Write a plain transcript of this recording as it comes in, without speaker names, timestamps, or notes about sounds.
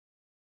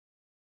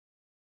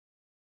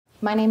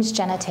My name's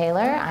Jenna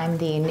Taylor. I'm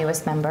the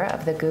newest member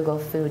of the Google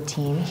Food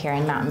team here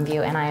in Mountain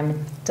View, and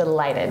I'm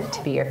delighted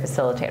to be your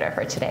facilitator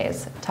for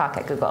today's talk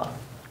at Google.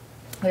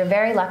 We're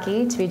very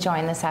lucky to be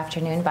joined this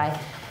afternoon by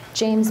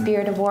James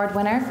Beard Award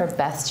winner for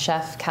Best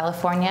Chef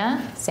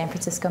California, San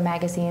Francisco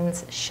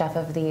Magazine's Chef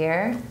of the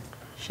Year,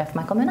 Chef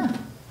Michael Mina.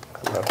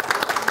 Hello.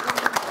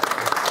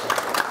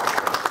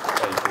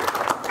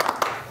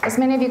 As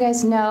many of you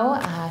guys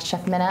know,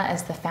 Chef Mina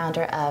is the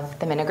founder of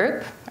the Mina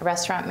Group, a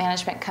restaurant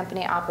management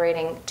company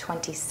operating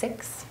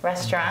 26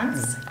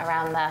 restaurants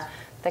around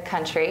the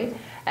country.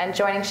 And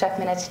joining Chef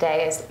Mina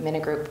today is Mina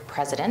Group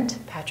President,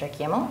 Patric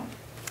Yumul.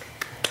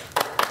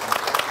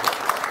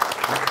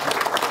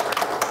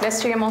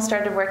 Mr. Yumul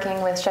started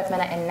working with Chef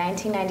Mina in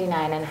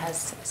 1999 and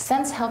has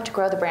since helped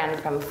grow the brand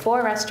from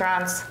 4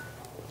 restaurants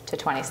to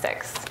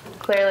 26.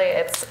 Clearly,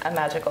 it's a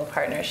magical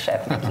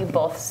partnership. Thank you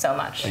both so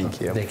much.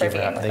 Thank you. Thank you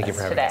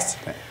for having us.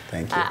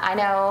 Thank you. I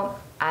know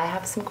I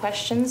have some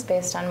questions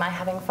based on my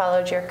having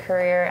followed your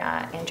career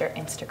and your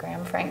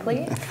Instagram,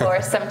 frankly,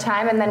 for some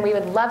time, and then we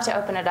would love to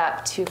open it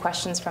up to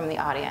questions from the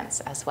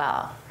audience as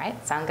well.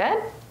 Right? Sound good?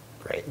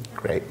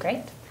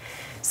 Great.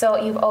 So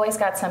you've always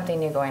got something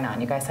new going on.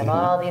 You guys have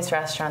all these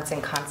restaurants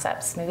and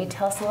concepts. Maybe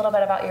tell us a little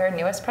bit about your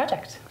newest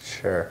project.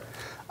 Sure.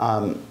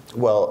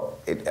 Well,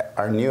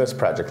 our newest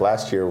project,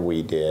 last year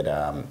we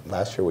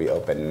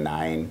opened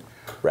 9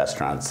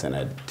 restaurants in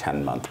a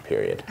 10-month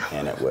period.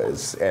 And it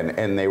was,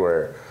 and they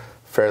were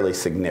fairly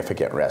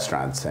significant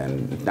restaurants,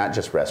 and not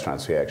just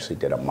restaurants, we actually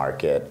did a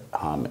market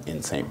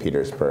in St.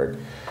 Petersburg.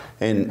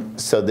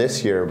 And so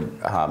this year,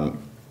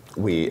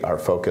 our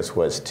focus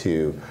was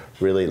to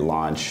really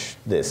launch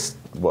this,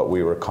 what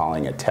we were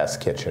calling a test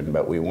kitchen,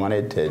 but we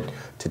wanted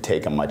to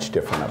take a much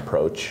different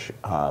approach.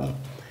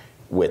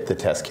 With the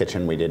test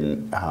kitchen, we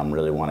didn't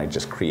really want to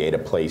just create a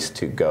place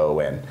to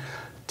go and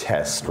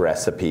test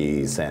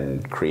recipes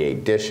and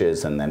create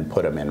dishes and then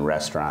put them in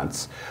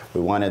restaurants.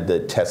 We wanted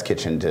the test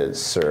kitchen to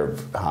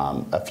serve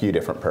a few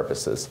different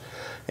purposes.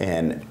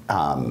 And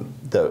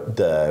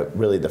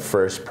really the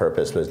first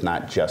purpose was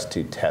not just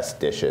to test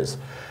dishes.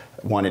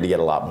 Wanted to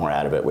get a lot more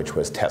out of it, which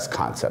was test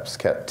concepts,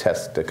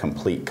 test a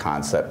complete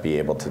concept, be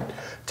able to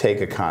take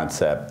a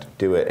concept,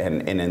 do it,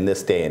 and in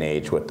this day and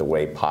age with the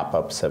way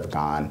pop-ups have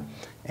gone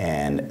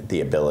and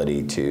the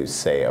ability to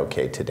say,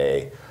 okay,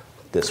 today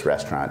this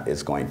restaurant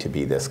is going to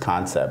be this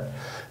concept.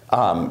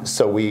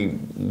 So we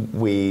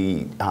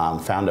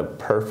found a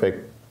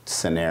perfect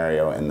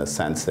scenario in the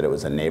sense that it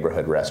was a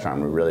neighborhood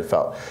restaurant. We really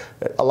felt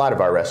a lot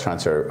of our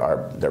restaurants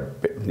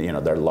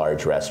they're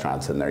large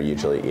restaurants, and they're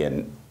usually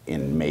in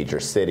major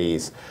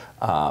cities.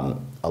 A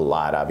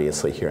lot,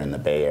 obviously, here in the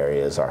Bay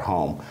Area is our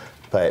home.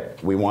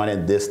 But we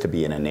wanted this to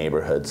be in a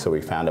neighborhood, so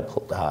we found a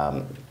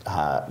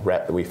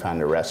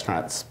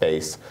restaurant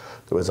space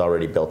that was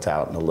already built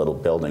out in a little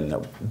building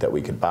that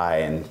we could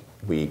buy, and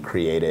we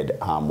created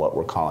what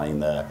we're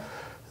calling the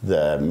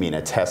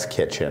Mina Test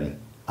Kitchen.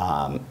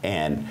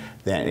 And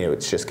then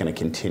it's just going to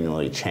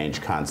continually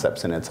change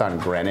concepts, and it's on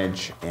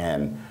Greenwich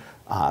and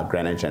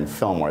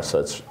Fillmore,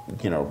 so it's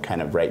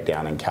kind of right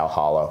down in Cow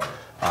Hollow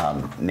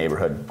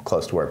neighborhood,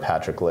 close to where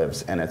Patrick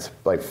lives, and it's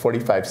like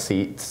 45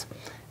 seats.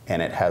 And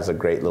it has a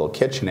great little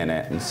kitchen in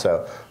it. And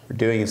so we're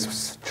doing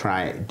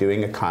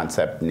a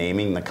concept,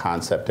 naming the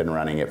concept and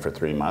running it for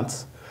 3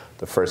 months.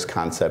 The first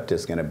concept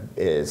is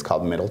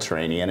called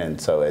Mediterranean, and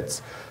so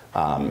it's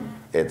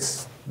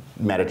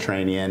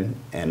Mediterranean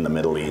and the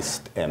Middle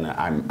East. And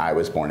I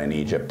was born in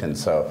Egypt, and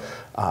so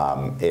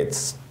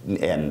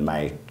and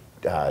my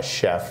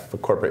chef, a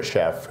corporate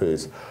chef,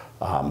 who's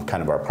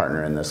kind of our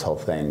partner in this whole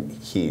thing,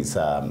 he has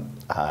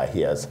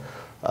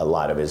a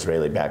lot of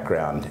Israeli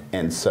background.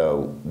 And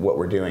so what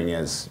we're doing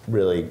is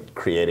really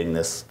creating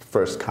this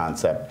first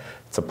concept.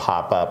 It's a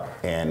pop-up,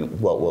 and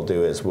what we'll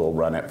do is we'll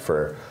run it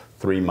for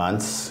 3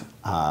 months.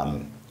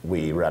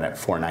 We run it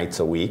 4 nights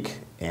a week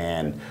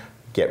and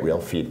get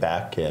real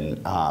feedback.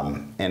 And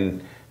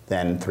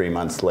then 3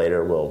 months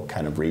later, we'll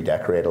kind of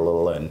redecorate a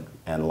little and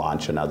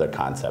launch another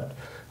concept.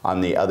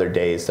 On the other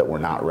days that we're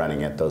not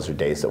running it, those are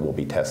days that we'll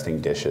be testing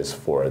dishes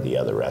for the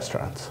other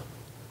restaurants.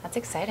 That's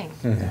exciting.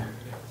 Mm-hmm.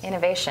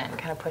 Innovation,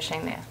 kind of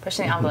pushing the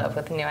envelope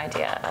with a new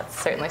idea. That's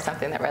certainly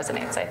something that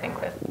resonates, I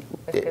think, with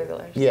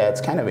Googlers. Yeah,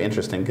 it's kind of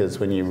interesting because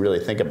when you really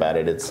think about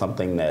it, it's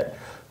something that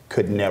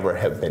could never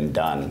have been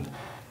done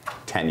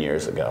 10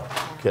 years ago.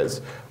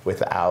 Because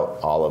without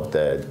all of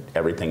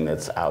everything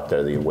that's out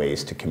there, the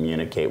ways to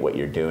communicate what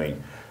you're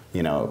doing,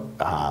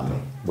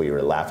 we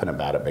were laughing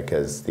about it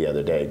because the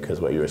other day,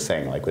 because what you were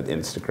saying, like with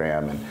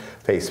Instagram and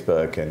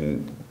Facebook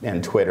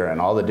and Twitter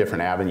and all the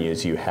different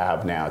avenues you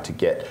have now to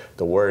get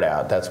the word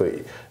out, that's what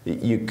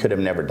you could have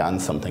never done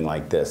something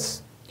like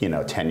this,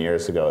 10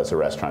 years ago as a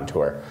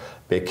restaurateur,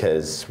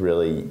 because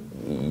really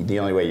the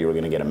only way you were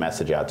going to get a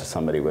message out to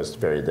somebody was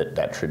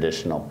that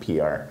traditional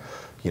PR,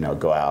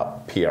 go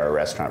out, PR a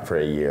restaurant for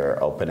a year,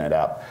 open it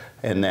up,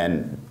 and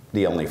then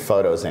the only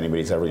photos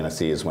anybody's ever going to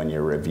see is when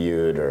you're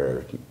reviewed,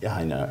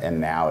 and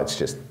now it's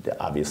just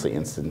obviously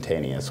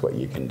instantaneous what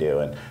you can do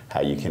and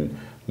how you can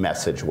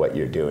message what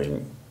you're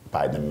doing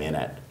by the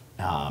minute.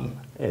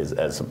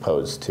 as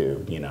opposed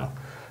to,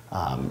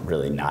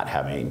 really not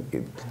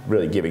having,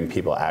 really giving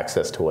people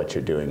access to what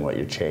you're doing, what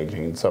you're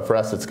changing. So for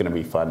us, it's going to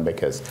be fun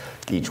because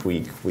each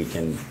week we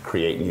can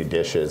create new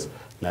dishes,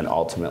 and then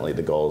ultimately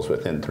the goal is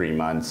within 3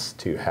 months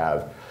to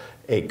have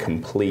a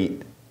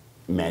complete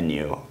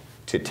menu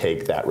to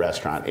take that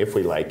restaurant, if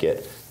we like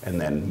it, and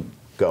then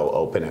go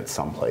open it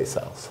someplace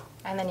else.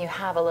 And then you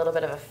have a little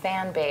bit of a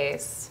fan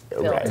base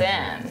built Right.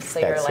 in,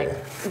 so That's you're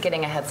it.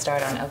 getting a head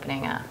start on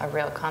opening a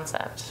real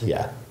concept.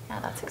 Yeah. Yeah,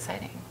 that's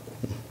exciting.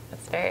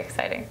 That's very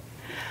exciting.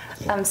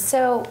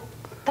 So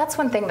that's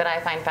one thing that I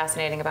find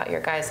fascinating about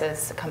your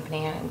guys'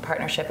 company and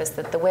partnership is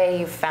that the way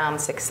you've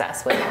found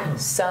success with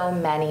so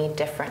many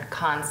different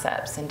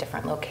concepts in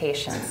different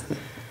locations.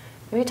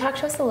 Maybe talk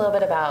to us a little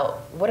bit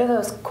about what are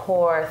those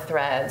core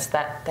threads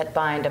that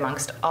bind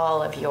amongst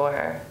all of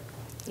your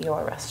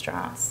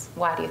restaurants?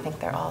 Why do you think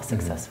they're all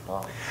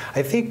successful?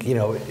 I think,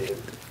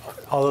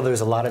 although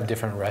there's a lot of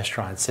different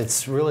restaurants,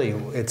 it's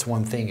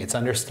one thing. It's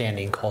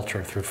understanding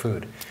culture through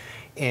food.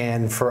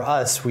 And for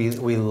us, we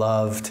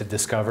love to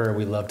discover,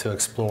 we love to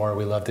explore,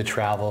 we love to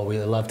travel, we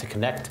love to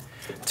connect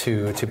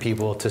to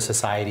people, to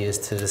societies,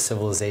 to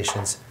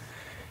civilizations.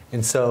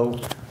 And so,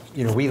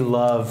 we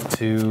love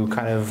to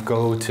kind of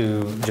go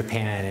to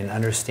Japan and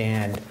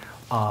understand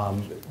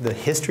the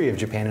history of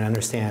Japan and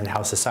understand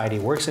how society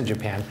works in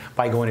Japan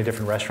by going to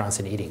different restaurants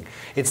and eating.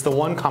 It's the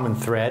one common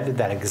thread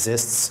that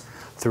exists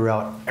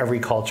throughout every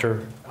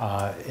culture,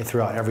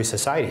 throughout every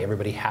society.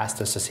 Everybody has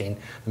to sustain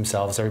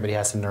themselves. Everybody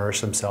has to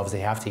nourish themselves.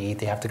 They have to eat.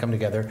 They have to come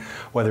together,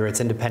 whether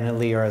it's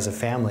independently or as a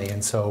family.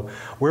 And so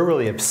we're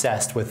really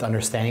obsessed with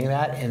understanding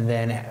that and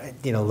then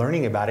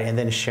learning about it and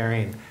then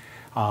sharing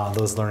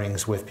those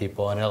learnings with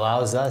people, and it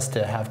allows us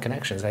to have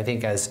connections. I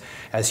think as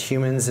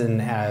humans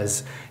and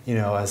as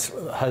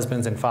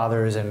husbands and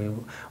fathers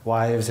and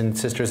wives and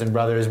sisters and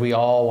brothers, we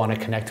all want to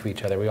connect to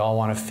each other. We all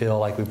want to feel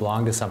like we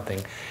belong to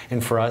something.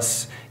 And for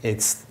us,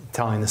 it's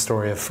telling the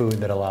story of food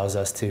that allows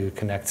us to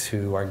connect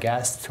to our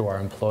guests, to our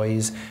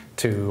employees,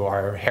 to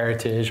our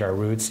heritage, our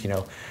roots.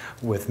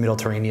 With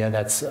Mediterranean,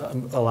 that's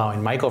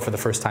allowing Michael for the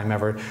first time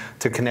ever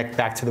to connect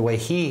back to the way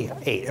he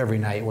ate every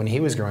night when he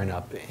was growing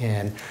up.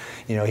 And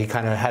he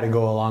kind of had to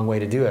go a long way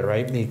to do it,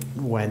 right? He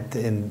went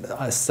and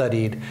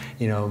studied,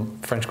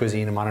 French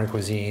cuisine and modern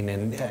cuisine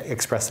and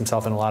expressed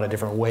himself in a lot of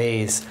different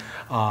ways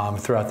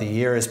throughout the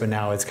years, but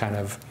now it's kind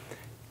of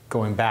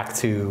going back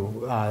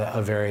to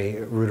a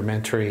very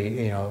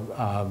rudimentary,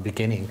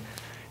 beginning.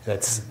 I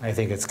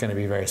think it's going to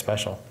be very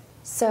special.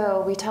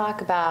 So we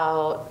talk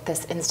about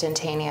this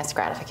instantaneous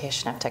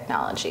gratification of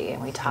technology,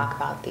 and we talk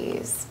about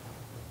these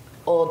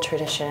old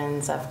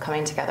traditions of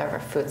coming together over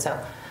food. So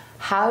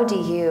how do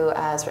you,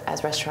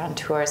 as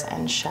restaurateurs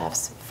and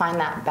chefs, find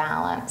that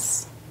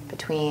balance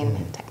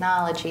between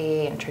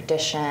technology and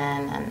tradition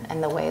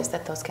and the ways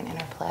that those can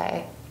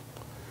interplay?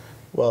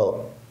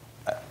 Well,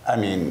 I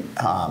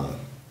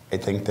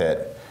think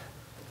that,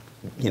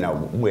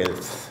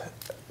 with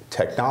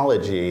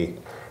technology,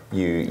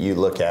 you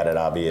look at it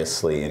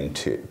obviously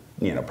into,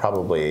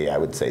 probably I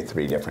would say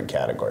 3 different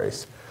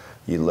categories.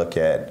 You look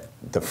at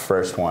the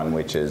first one,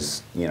 which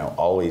is,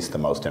 always the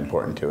most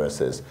important to us,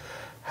 is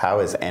how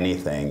is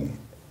anything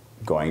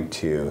going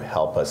to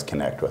help us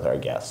connect with our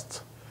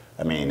guests?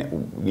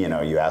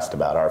 You asked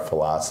about our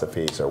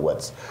philosophies or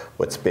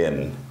what's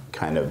been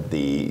kind of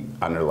the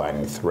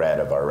underlying thread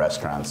of our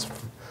restaurants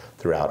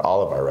throughout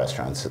all of our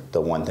restaurants.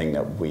 The one thing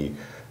that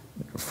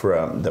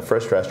from the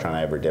first restaurant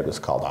I ever did was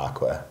called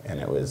Aqua, and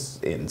it was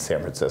in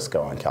San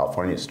Francisco on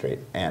California Street.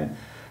 And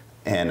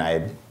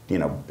I'd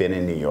been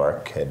in New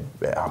York,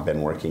 I've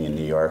been working in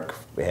New York,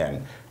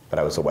 but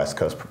I was a West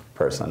Coast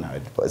person.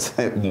 I was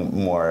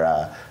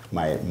more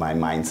my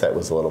mindset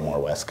was a little more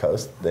West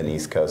Coast than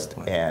East Coast.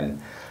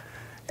 And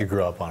you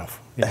grew up on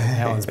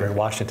Helensburgh,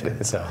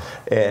 Washington, so.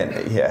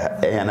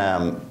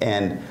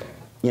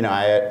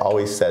 I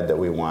always said that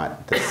we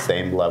want the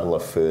same level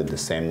of food, the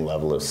same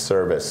level of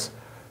service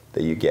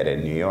that you get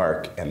in New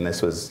York, and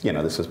this was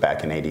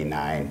back in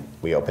 '89.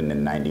 We opened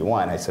in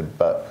 '91. I said,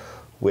 but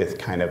with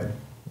kind of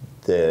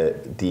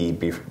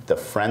the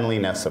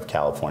friendliness of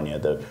California,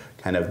 the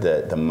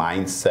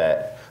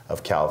mindset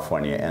of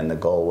California, and the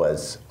goal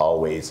was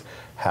always,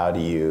 how do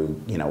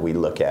you, we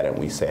look at it and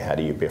we say, how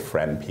do you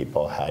befriend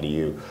people? How do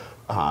you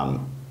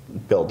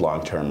build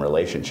long-term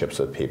relationships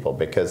with people?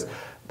 Because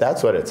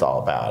that's what it's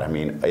all about.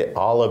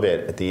 All of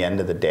it, at the end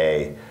of the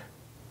day,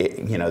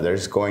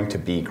 there's going to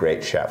be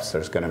great chefs.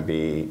 There's going to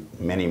be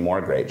many more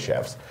great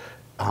chefs.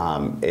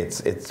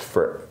 It's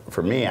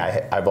for me,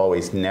 I've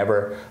always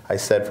never, I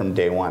said from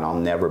day one, I'll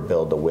never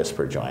build a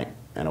whisper joint.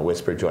 And a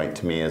whisper joint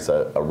to me is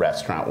a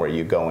restaurant where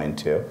you go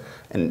into,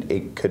 and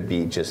it could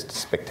be just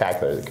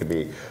spectacular. It could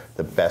be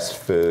the best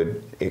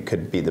food. It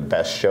could be the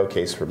best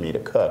showcase for me to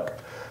cook,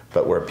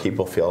 but where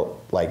people feel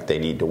like they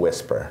need to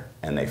whisper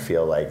and they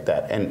feel like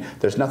that. And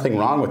there's nothing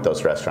wrong with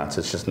those restaurants.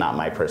 It's just not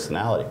my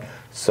personality.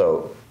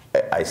 So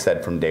I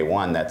said from day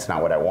one, that's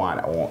not what I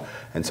want.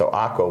 And so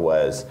Aqua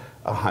was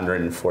a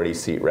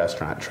 140-seat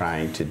restaurant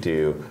trying to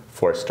do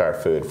 4-star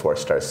food,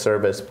 4-star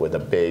service with a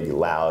big,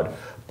 loud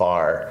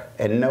bar,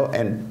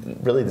 and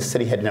really the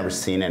city had never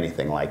seen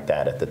anything like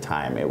that at the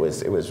time. It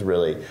was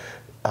really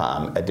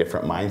a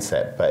different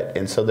mindset,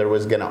 and so there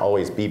was going to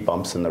always be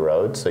bumps in the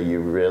road. So you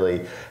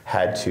really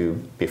had to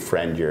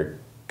befriend your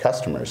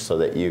customers so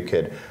that you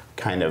could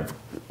kind of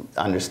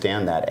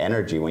understand that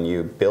energy. When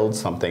you build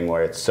something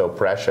where it's so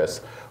precious,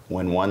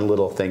 when one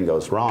little thing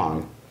goes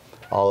wrong,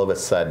 all of a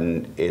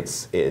sudden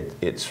it's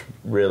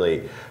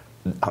really,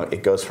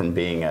 it goes from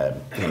being a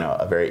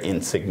very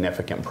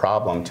insignificant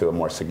problem to a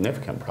more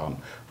significant problem.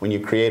 When you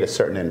create a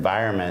certain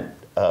environment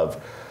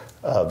of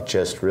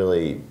just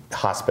really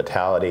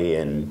hospitality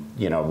and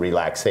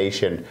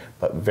relaxation,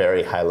 but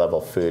very high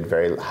level food,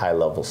 very high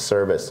level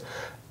service,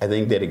 I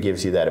think that it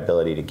gives you that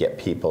ability to get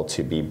people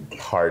to be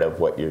part of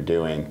what you're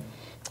doing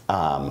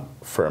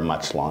for a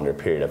much longer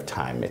period of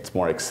time. It's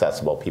more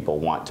accessible. People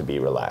want to be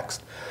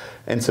relaxed.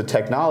 And so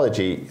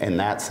technology, in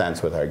that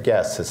sense, with our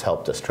guests, has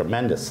helped us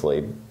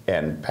tremendously.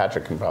 And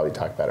Patric can probably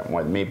talk about it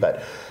more than me,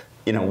 but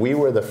we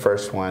were the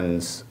first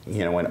ones,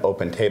 when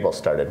Open Table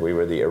started. We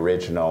were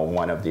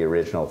one of the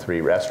original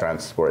 3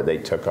 restaurants where they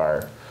took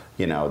our,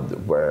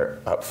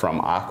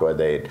 from Aqua,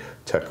 they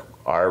took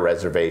our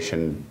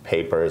reservation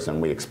papers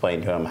and we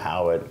explained to them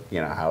how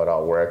it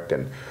all worked,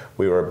 and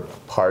we were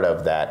part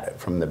of that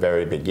from the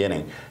very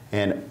beginning.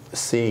 And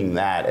seeing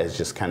that as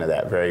just kind of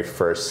that very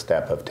first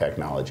step of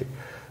technology,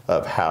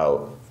 of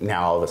how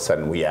now all of a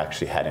sudden we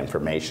actually had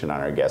information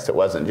on our guests. It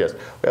wasn't just,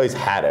 we always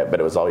had it, but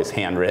it was always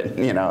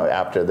handwritten,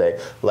 after they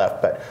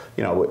left. But,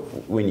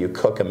 when you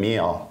cook a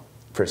meal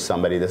for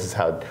somebody, this is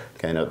how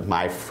kind of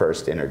my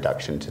first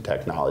introduction to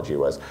technology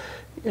was.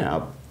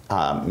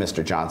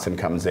 Mr. Johnson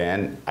comes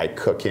in, I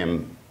cook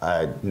him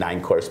a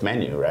 9-course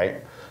menu, right?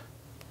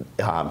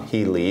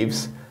 He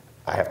leaves,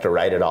 I have to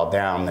write it all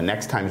down. The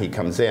next time he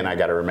comes in, I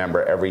got to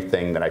remember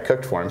everything that I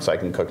cooked for him so I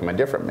can cook him a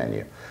different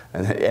menu.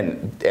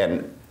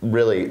 And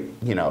really,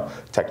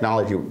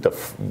 technology,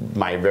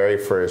 my very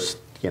first,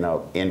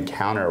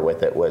 encounter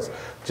with it was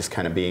just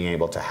kind of being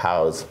able to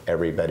house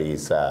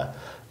everybody's,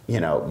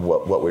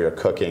 what we were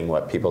cooking,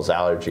 what people's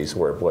allergies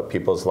were, what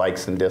people's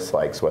likes and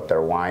dislikes, what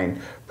their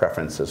wine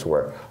preferences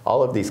were.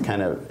 All of these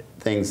kind of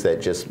things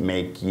that just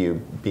make you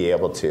be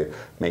able to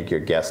make your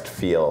guest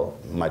feel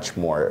much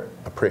more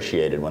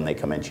appreciated when they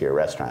come into your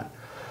restaurant.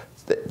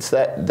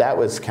 So that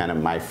was kind of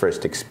my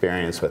first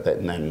experience with it,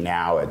 and then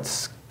now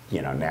it's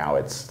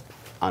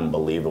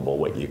unbelievable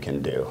what you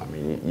can do. I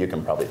mean, you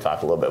can probably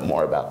talk a little bit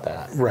more about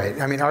that.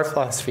 Right. I mean, our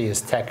philosophy is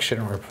tech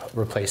shouldn't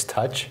replace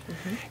touch.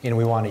 Mm-hmm.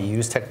 We want to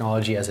use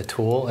technology as a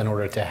tool in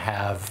order to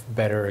have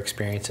better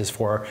experiences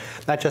for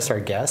not just our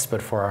guests,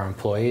 but for our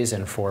employees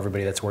and for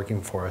everybody that's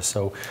working for us.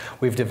 So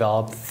we've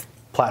developed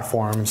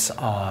platforms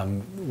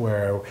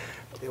where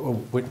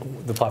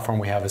the platform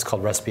we have is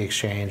called Recipe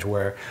Exchange,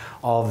 where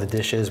all of the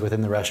dishes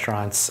within the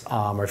restaurants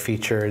are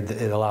featured.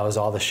 It allows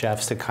all the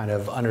chefs to kind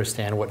of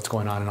understand what's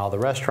going on in all the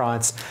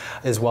restaurants,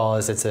 as well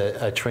as it's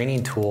a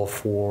training tool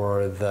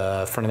for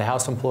the front of the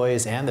house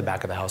employees and the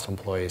back of the house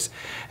employees.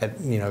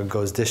 It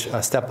goes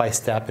step by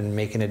step in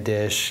making a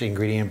dish,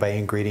 ingredient by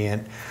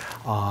ingredient.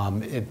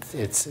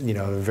 It's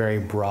a very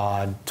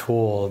broad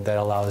tool that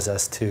allows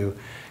us to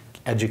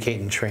educate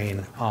and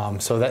train.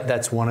 So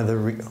that's one of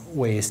the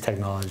ways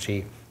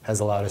technology has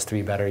allowed us to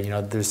be better.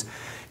 There's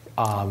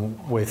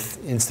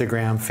with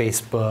Instagram,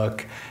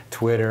 Facebook,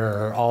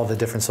 Twitter, all the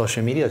different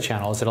social media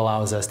channels, it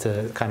allows us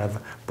to kind of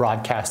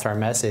broadcast our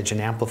message and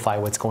amplify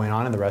what's going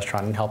on in the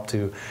restaurant and help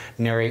to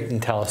narrate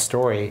and tell a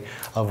story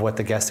of what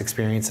the guest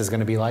experience is going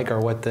to be like or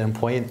what the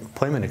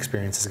employment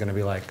experience is going to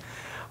be like.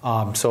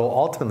 So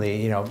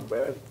ultimately,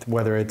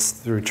 whether it's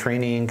through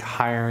training,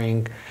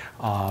 hiring,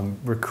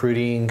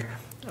 recruiting,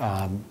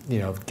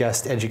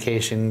 guest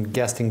education,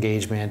 guest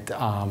engagement,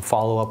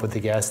 follow up with the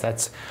guest.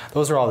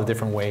 Those are all the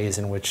different ways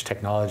in which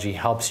technology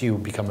helps you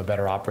become a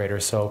better operator.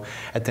 So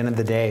at the end of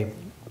the day,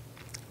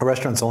 a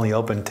restaurant's only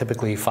open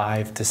typically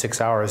 5 to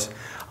 6 hours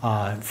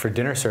for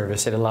dinner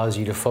service. It allows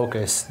you to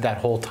focus that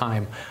whole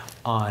time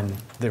on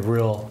the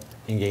real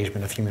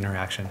engagement of human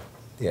interaction.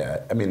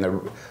 Yeah, I mean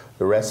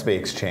the Recipe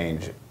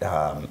Exchange,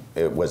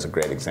 it was a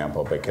great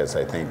example because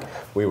I think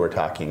we were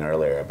talking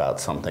earlier about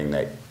something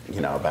that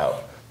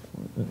about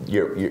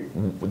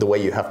the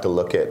way you have to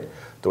look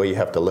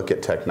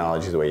at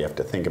technology, the way you have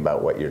to think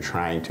about what you're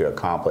trying to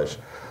accomplish.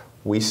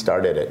 We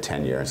started it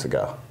 10 years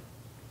ago.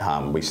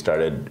 We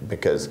started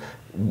because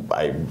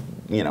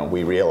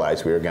we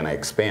realized we were going to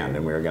expand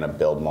and we were going to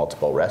build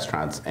multiple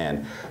restaurants.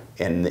 And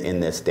in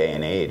this day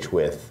and age,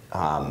 with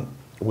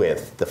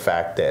the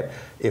fact that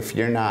if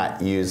you're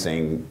not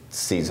using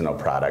seasonal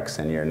products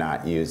and you're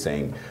not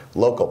using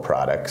local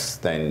products,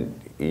 then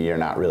you're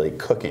not really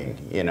cooking,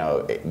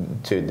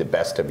 to the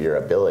best of your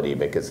ability,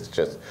 because it's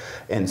just,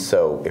 and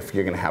so if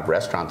you're going to have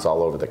restaurants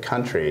all over the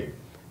country,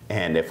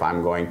 and if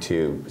I'm going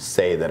to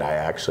say that I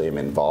actually am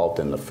involved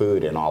in the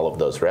food in all of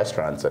those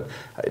restaurants, and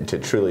to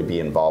truly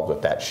be involved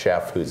with that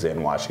chef who's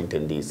in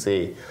Washington,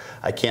 D.C.,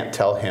 I can't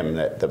tell him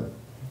that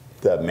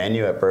the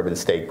menu at Bourbon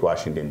Steak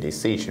Washington,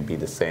 D.C. should be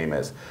the same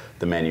as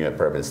the menu at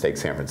Bourbon Steak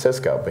San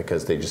Francisco,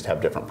 because they just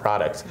have different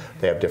products.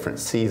 They have different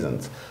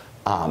seasons.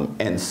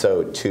 And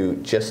so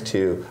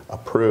to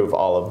approve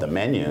all of the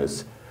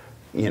menus,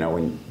 you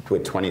know,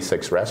 with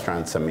 26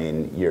 restaurants, I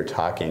mean, you're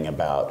talking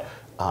about,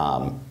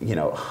 you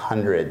know,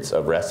 hundreds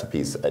of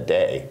recipes a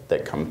day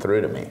that come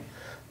through to me.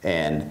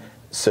 And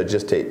so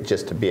just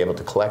to be able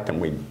to collect them,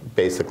 we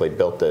basically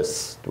built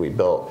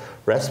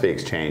Recipe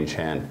Exchange,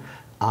 and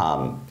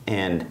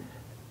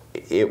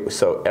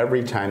so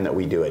every time that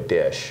we do a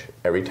dish,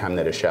 every time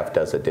that a chef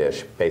does a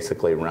dish,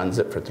 basically runs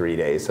it for 3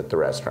 days at the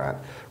restaurant,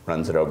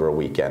 runs it over a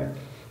weekend.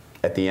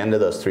 At the end of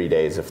those 3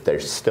 days, if they're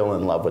still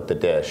in love with the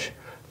dish,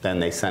 then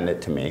they send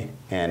it to me,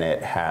 and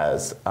it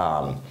has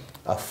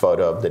a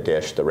photo of the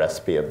dish, the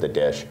recipe of the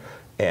dish,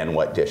 and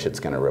what dish it's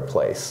going to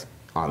replace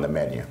on the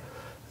menu.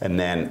 And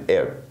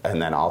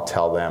then I'll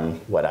tell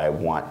them what I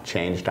want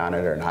changed on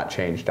it or not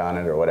changed on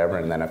it or whatever,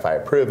 and then if I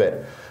approve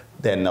it,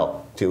 then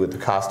they'll do the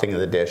costing of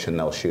the dish and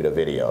they'll shoot a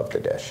video of the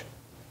dish.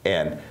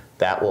 And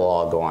that will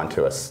all go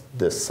onto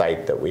this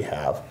site that we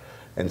have.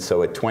 And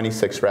so at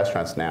 26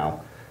 restaurants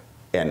now,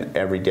 and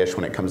every dish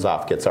when it comes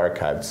off gets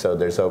archived. So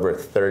there's over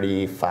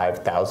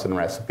 35,000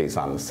 recipes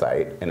on the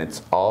site, and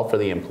it's all for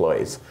the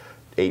employees.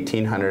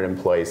 1,800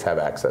 employees have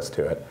access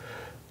to it.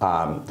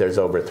 There's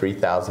over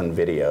 3,000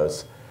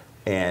 videos.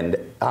 And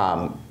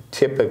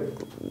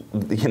typically,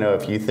 you know,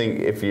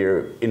 if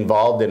you're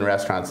involved in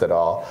restaurants at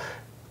all,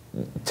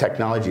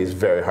 technology is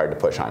very hard to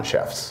push on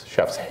chefs.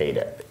 Chefs hate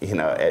it, you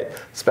know,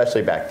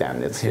 especially back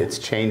then. It's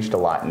changed a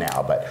lot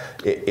now, but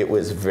it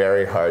was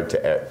very hard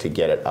to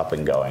get it up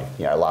and going.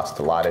 You know, I lost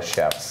a lot of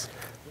chefs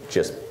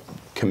just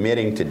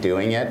committing to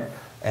doing it,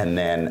 and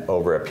then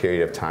over a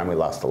period of time, we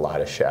lost a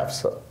lot of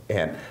chefs.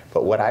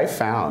 But what I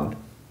found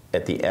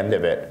at the end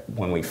of it,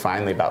 when we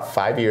finally, about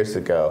 5 years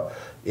ago,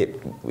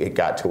 it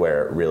got to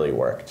where it really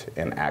worked,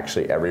 and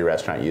actually every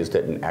restaurant used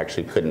it and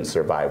actually couldn't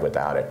survive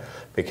without it,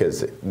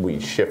 because we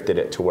shifted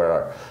it to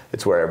where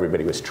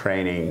everybody was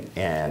training,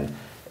 and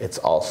it's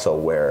also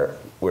where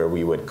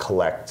we would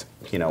collect,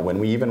 you know, when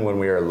we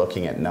were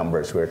looking at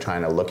numbers, we were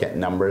trying to look at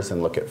numbers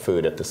and look at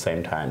food at the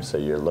same time. So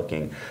if you're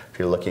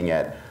looking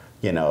at,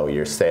 you know,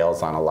 your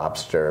sales on a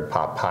lobster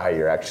pot pie,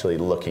 you're actually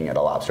looking at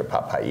a lobster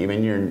pot pie.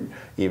 Even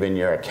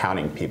your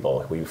accounting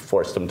people, we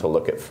forced them to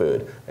look at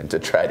food and to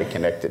try to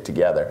connect it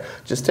together,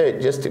 just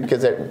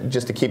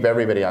to keep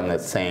everybody on the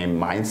same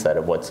mindset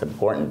of what's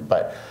important.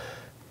 But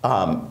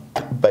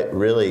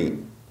really,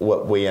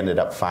 what we ended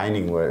up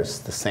finding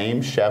was the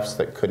same chefs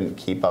that couldn't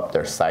keep up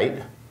their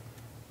site,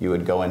 you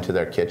would go into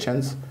their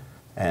kitchens,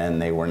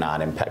 and they were not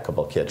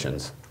impeccable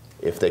kitchens.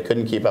 If they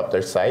couldn't keep up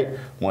their site,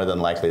 more than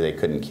likely they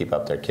couldn't keep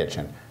up their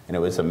kitchen. And it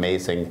was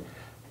amazing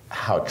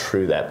how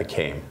true that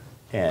became.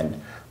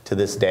 And to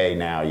this day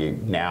now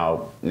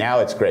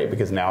it's great,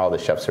 because now all the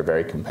chefs are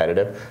very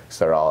competitive.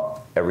 So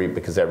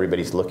because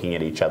everybody's looking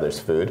at each other's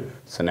food.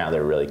 So now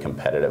they're really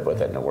competitive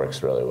with it, and it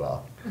works really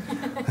well.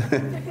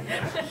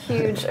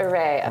 Huge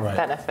array of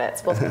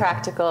benefits, both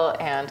practical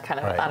and kind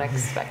of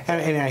unexpected.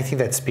 And I think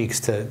that speaks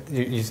to,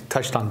 you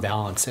touched on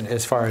balance, and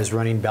as far as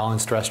running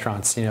balanced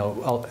restaurants, you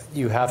know,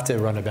 you have to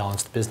run a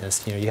balanced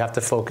business. You know, you have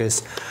to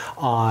focus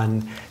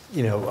on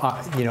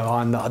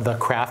on the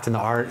craft and the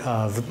art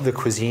of the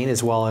cuisine,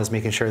 as well as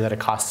making sure that it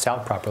costs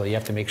out properly. You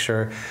have to make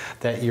sure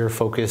that you're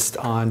focused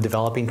on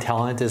developing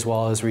talent as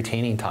well as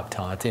retaining top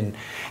talent, and,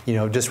 you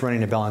know, just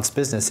running a balanced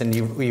business. And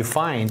you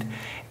find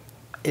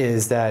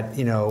is that,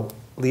 you know,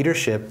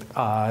 leadership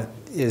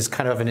is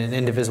kind of an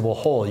indivisible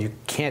whole. You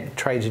can't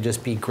try to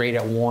just be great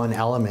at one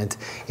element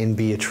and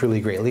be a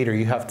truly great leader.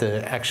 You have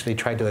to actually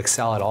try to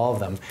excel at all of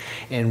them.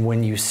 And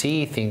when you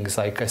see things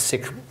like a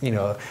sick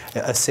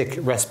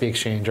recipe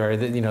exchange, or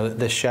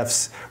the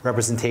chef's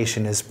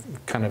representation is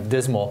kind of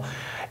dismal,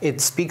 it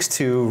speaks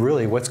to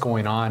really what's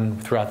going on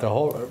throughout the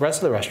whole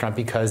rest of the restaurant,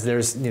 because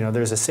there's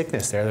a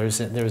sickness there.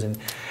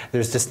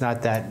 There's just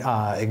not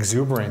that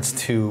exuberance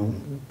to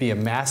be a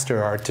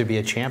master or to be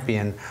a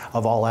champion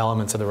of all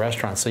elements of the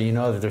restaurant. So you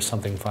know that there's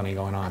something funny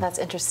going on. That's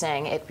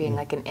interesting, it being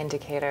like an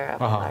indicator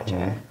of a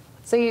larger.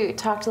 So you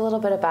talked a little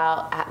bit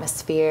about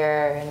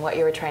atmosphere and what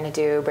you were trying to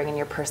do, bringing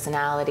your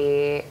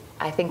personality.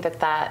 I think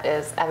that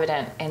is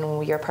evident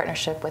in your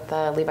partnership with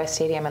the Levi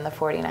Stadium and the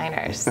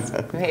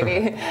 49ers.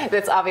 Maybe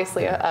that's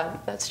obviously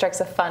that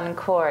strikes a fun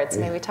chord. So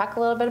maybe talk a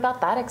little bit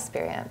about that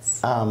experience.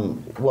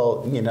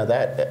 Well, you know,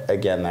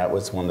 that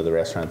was one of the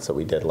restaurants that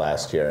we did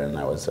last year, and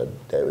it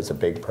was a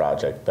big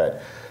project.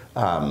 But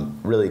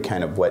really,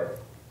 kind of what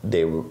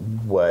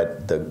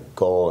the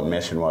goal and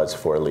mission was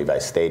for Levi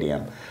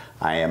Stadium.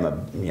 I'm a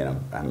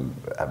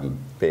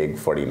big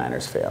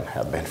 49ers fan,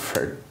 have been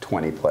for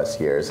 20 plus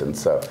years, and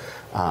so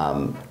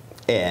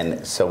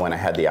when I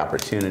had the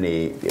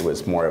opportunity, it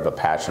was more of a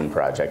passion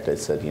project. I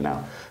said, you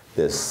know,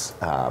 this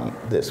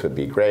would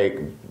be great.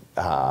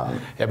 Yeah,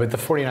 but the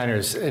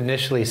 49ers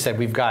initially said,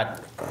 we've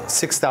got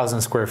 6,000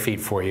 square feet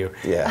for you.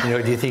 Yeah. You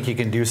know, do you think you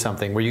can do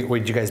something?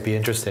 Would you guys be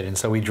interested? And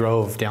so we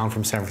drove down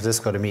from San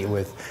Francisco to meet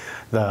with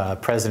the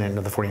president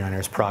of the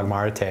 49ers, Parag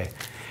Marte.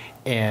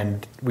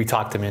 And we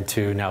talked them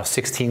into now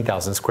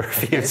 16,000 square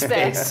feet of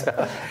space.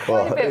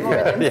 Quite a bit more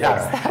than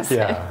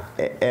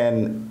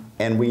 6,000.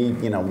 And we,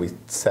 we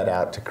set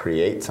out to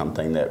create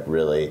something that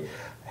really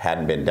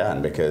hadn't been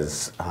done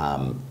because,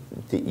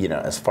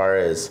 as far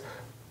as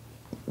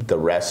the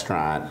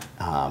restaurant,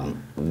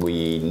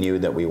 we knew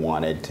that we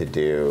wanted to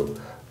do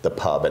the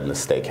pub and the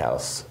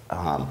steakhouse.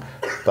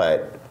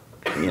 But,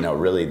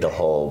 really the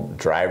whole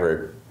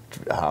driver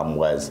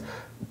was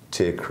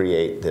to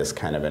create this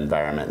kind of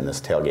environment and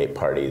this tailgate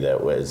party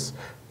that was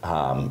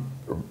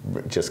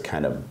just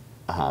kind of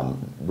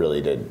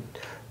really did.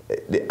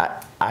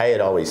 I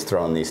had always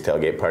thrown these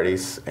tailgate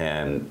parties,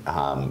 and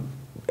I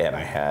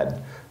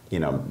had,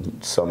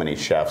 so many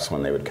chefs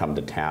when they would come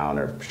to town,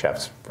 or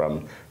chefs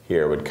from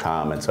here would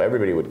come, and so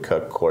everybody would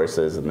cook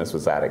courses, and this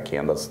was out at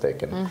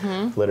Candlestick,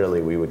 and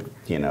literally we would,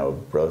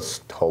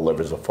 roast whole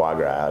livers of foie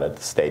gras out at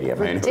the stadium.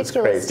 Ridiculous.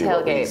 It was crazy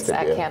tailgates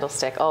at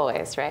Candlestick,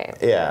 always, right?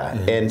 Yeah,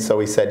 and so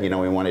we said, we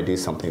want to do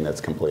something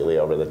that's completely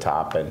over the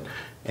top,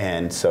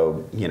 and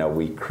so,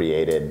 we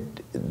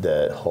created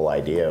the whole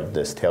idea of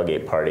this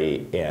tailgate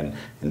party and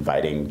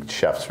inviting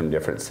chefs from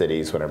different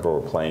cities whenever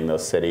we're playing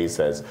those cities,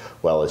 as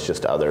well as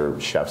just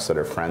other chefs that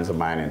are friends of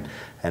mine,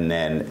 and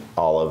then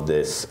all of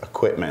this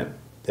equipment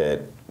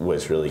that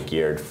was really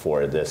geared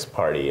for this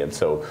party. And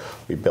so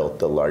we built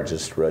the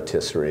largest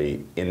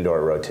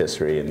indoor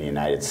rotisserie in the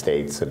United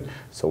States, and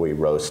so we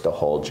roast a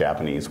whole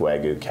Japanese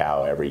Wagyu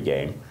cow every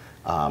game,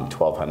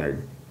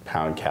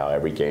 1,200-pound cow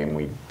every game.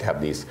 We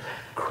have these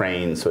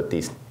cranes with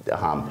these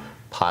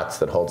pots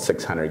that hold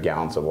 600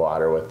 gallons of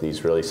water with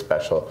these really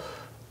special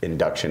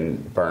induction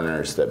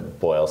burners that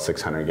boil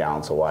 600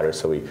 gallons of water.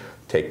 So we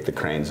take the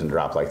cranes and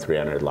drop like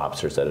 300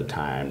 lobsters at a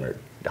time, or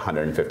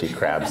 150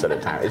 crabs at a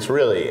time. It's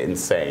really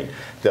insane.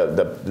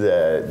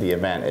 The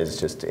event is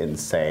just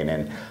insane,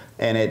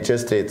 and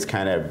it's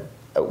kind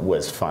of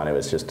was fun. It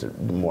was just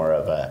more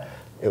of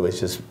it was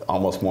just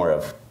almost more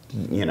of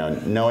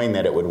knowing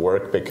that it would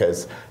work,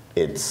 because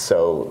it's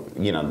so,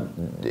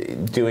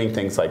 doing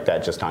things like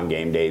that just on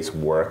game days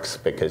works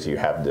because you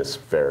have this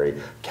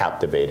very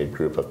captivated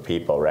group of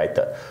people, right,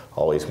 that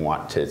always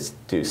want to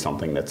do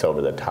something that's over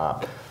the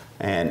top.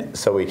 And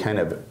so we kind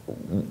of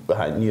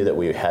knew that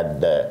we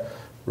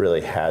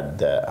really had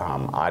the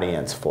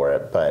audience for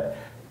it, but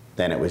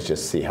then it was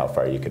just see how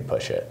far you could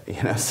push it,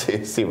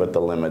 see what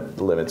the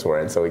limits were.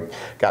 And so we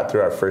got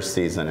through our first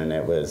season, and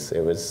it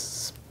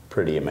was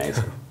pretty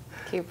amazing.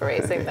 Keep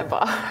raising the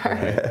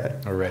bar.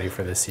 We're ready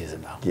for this season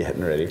now.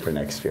 Getting ready for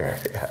next year.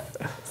 Yeah.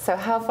 So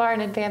how far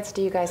in advance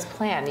do you guys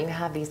plan? You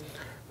have these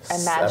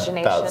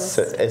imaginations?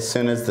 As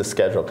soon as the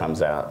schedule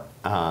comes out.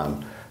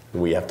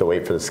 We have to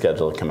wait for the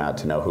schedule to come out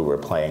to know who we're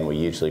playing. We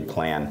usually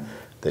plan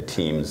the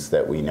teams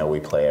that we know we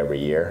play every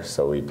year,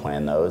 so we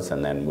plan those,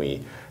 and then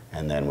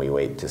we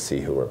wait to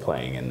see who we're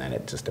playing, and then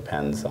it just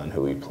depends on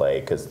who we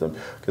play, because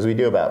we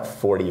do about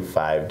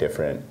 45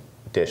 different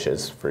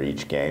dishes for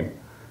each game,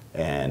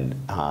 and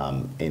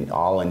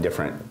all in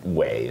different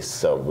ways.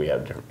 So we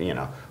have,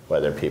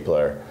 whether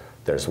people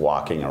there's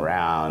walking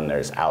around,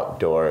 there's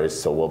outdoors.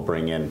 So we'll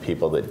bring in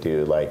people that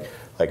do like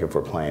if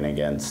we're playing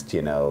against,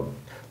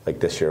 like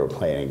this year we're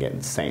playing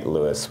against St.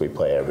 Louis. We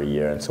play every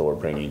year, and so we're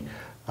bringing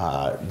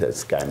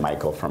this guy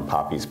Michael from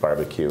Poppy's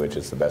Barbecue, which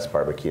is the best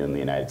barbecue in the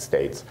United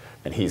States,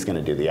 and he's going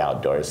to do the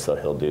outdoors. So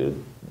he'll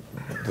do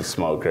the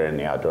smoker in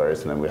the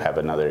outdoors, and then we have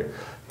another,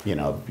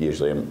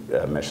 usually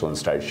a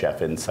Michelin-starred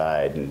chef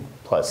inside, and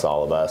plus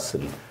all of us,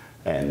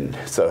 and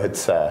so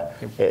it's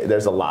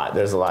there's a lot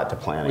to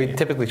plan. We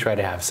typically try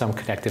to have some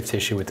connective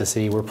tissue with the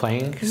city we're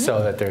playing,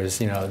 so that there's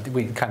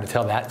we kind of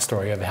tell that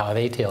story of how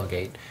they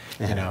tailgate.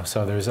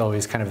 So there's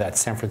always kind of that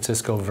San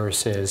Francisco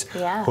versus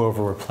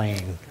whoever we're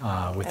playing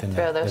within the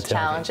throw those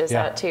challenges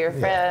out to your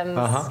friends.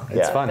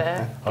 It's fun.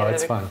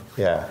 It's fun.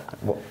 Yeah,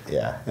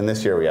 and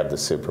this year we have the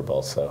Super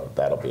Bowl, so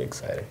that'll be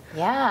exciting.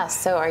 Yeah.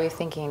 So are you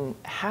thinking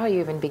how you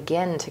even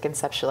begin to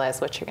conceptualize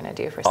what you're going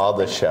to do for all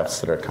the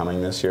chefs that are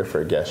coming this year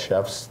for guest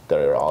chefs?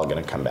 They're all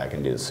going to come back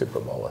and do the Super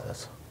Bowl with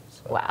us.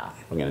 So wow.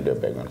 We're going to do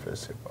a big one for the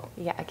Super Bowl.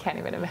 Yeah, I can't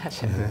even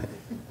imagine.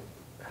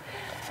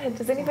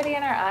 Does anybody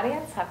in our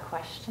audience have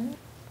questions?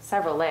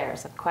 Several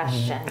layers of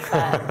questions,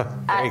 but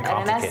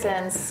in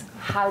essence,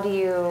 how do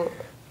you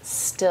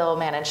still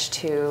manage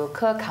to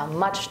cook? How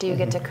much do you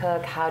get to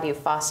cook? How do you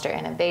foster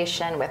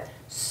innovation with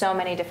so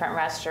many different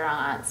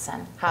restaurants?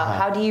 And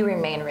how do you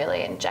remain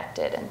really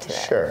injected into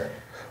it? Sure.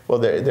 Well,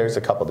 there's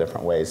a couple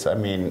different ways. I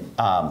mean,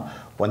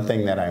 one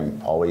thing that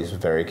I'm always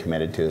very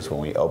committed to is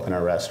when we open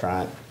a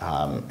restaurant,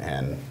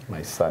 and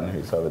my son,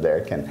 who's over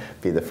there, can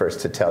be the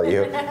first to tell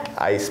you,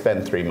 I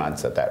spend 3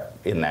 months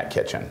in that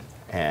kitchen.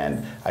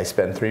 And I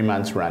spent 3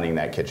 months running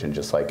that kitchen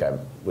just like I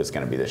was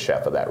going to be the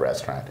chef of that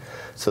restaurant.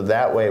 So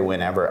that way,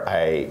 whenever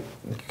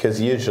because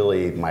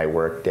usually my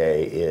work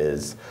day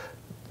is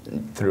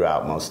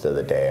throughout most of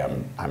the day,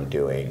 I'm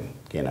doing,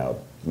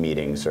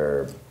 meetings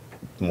or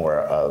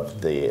more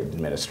of the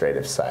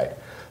administrative side.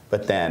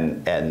 But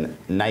then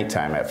at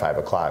nighttime at 5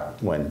 o'clock,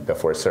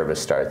 before service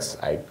starts,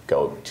 I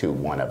go to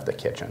one of the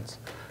kitchens.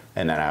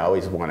 And then I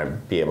always want to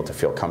be able to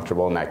feel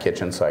comfortable in that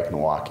kitchen so I can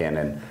walk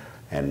in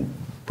and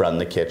run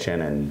the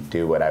kitchen and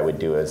do what I would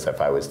do as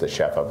if I was the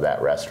chef of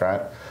that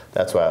restaurant.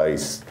 That's why I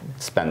always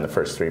spend the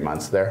first 3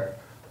 months there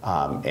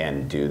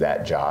and do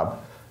that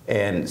job.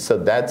 And so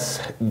that's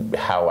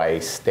how I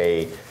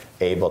stay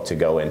able to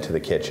go into the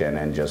kitchen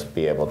and just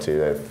be able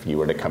to, if you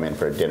were to come in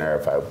for a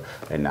dinner,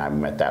 and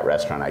I'm at that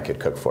restaurant, I could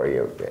cook for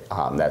you.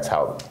 That's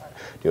how I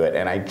do it.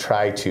 And I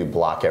try to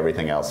block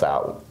everything else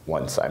out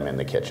once I'm in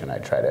the kitchen. I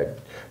try to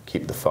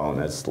keep the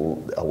phone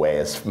away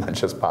as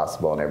much as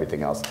possible and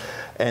everything else.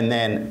 And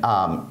then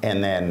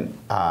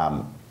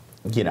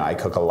you know, I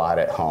cook a lot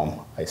at home.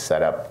 I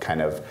set up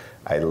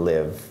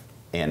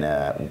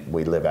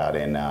we live out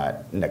in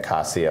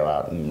Nicasio,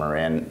 out in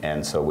Marin,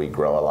 and so we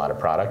grow a lot of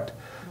product.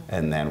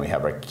 And then we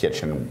have our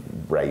kitchen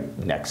right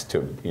next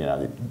to, you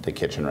know, the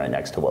kitchen right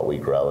next to what we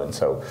grow. And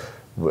so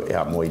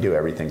we do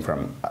everything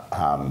from,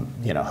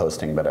 you know,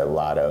 hosting, but a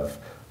lot of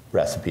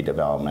recipe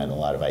development, a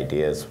lot of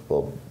ideas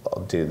we'll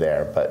do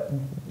there. But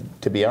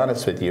to be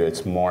honest with you,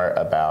 it's more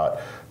about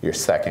your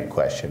second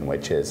question,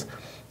 which is,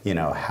 you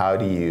know, how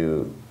do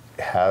you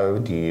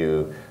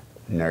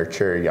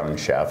nurture young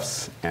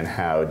chefs, and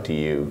how do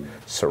you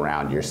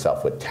surround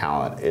yourself with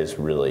talent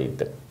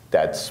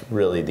that's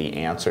really the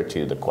answer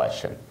to the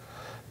question.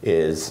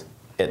 Is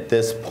at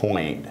this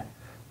point,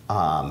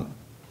 to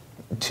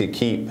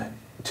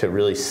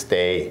really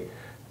stay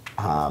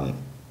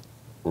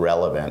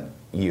relevant,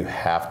 you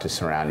have to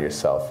surround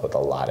yourself with a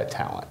lot of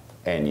talent,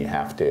 and you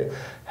have to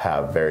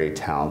have very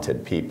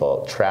talented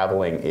people.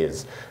 Traveling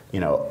is, you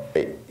know,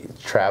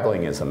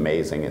 traveling is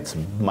amazing. It's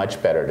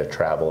much better to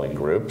travel in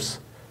groups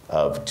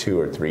of 2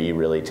 or 3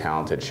 really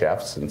talented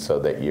chefs, and so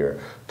that you're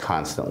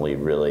constantly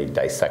really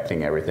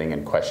dissecting everything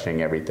and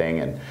questioning everything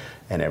and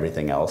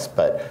everything else.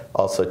 But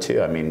also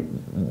too, I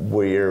mean,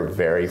 we're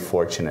very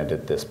fortunate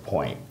at this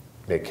point,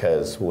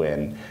 because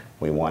when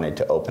we wanted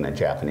to open a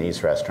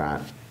Japanese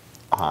restaurant,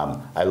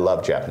 I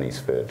love Japanese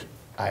food.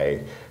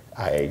 I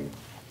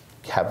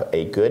have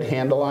a good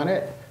handle on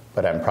it,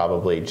 but I'm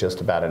probably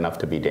just about enough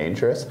to be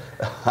dangerous.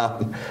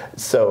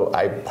 So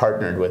I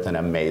partnered with an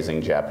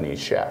amazing Japanese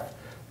chef.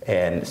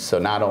 And so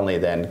not only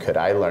then could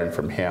I learn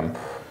from him,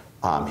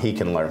 he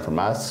can learn from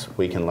us,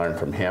 we can learn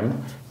from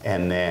him,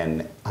 and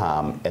then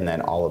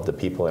all of the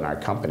people in our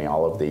company,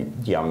 all of the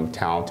young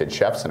talented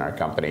chefs in our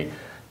company,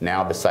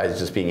 now besides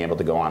just being able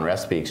to go on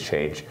Recipe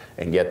Exchange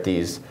and get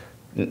these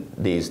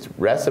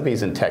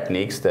recipes and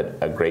techniques that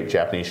a great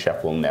Japanese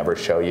chef will never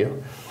show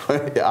you,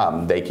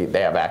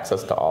 they have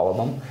access to all of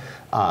them.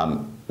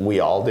 We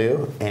all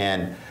do,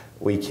 and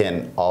we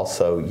can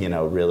also, you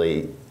know,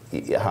 really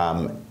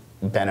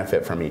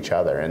benefit from each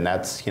other, and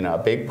that's, you know, a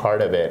big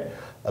part of it.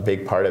 A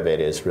big part of it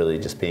is really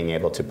just being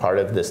able to, part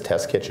of this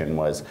test kitchen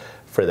was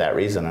for that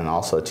reason, and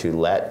also to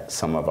let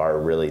some of our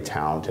really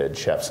talented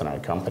chefs in our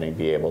company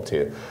be able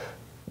to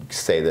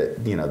say that,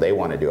 you know, they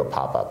want to do a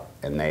pop-up,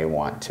 and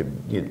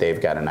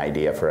they've got an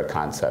idea for a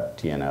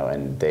concept, you know,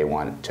 and they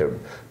want to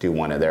do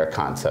one of their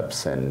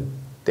concepts, and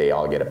they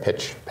all get a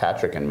pitch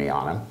Patrick and me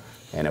on them,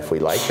 and if we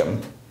like them,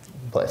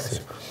 bless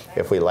you,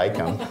 if we like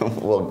them,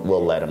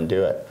 we'll let them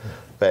do it.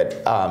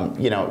 But,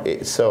 you know,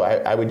 so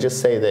I would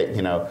just say that,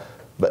 you know,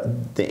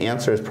 but the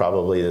answer is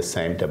probably the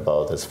same to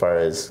both. As far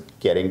as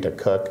getting to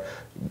cook,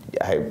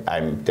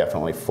 I'm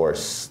definitely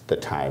forced the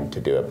time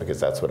to do it because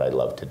that's what I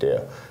love to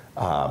do.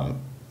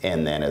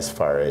 And then as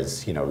far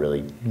as, you know,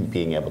 really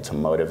being able to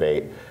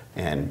motivate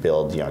and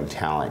build young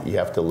talent, you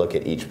have to look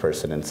at each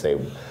person and say,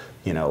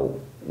 you know,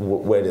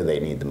 where do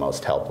they need the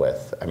most help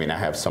with? I mean, I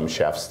have some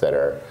chefs that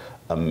are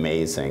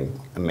amazing,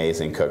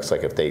 amazing cooks.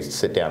 Like if they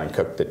sit down and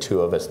cook the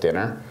 2 of us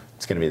dinner,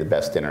 it's going to be the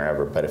best dinner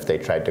ever. But if they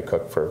tried to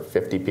cook for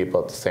 50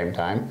 people at the same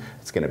time,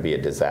 it's going to be a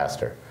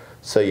disaster.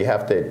 So you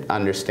have to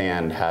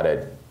understand how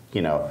to,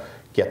 you know,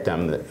 get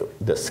them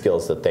the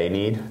skills that they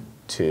need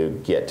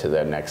to get to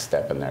their next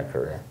step in their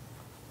career.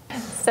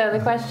 So the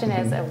question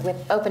is, with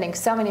opening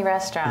so many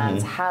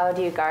restaurants, how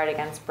do you guard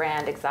against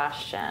brand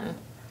exhaustion?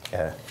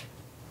 Yeah,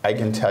 I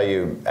can tell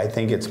you, I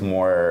think that's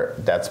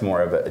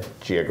more of a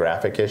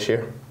geographic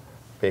issue,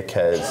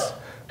 because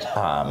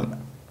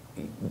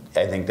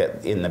I think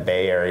that in the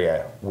Bay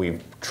Area, we're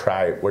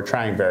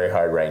trying very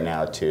hard right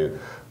now to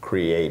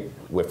create,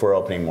 if we're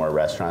opening more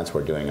restaurants,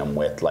 we're doing them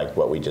with like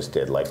what we just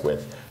did, like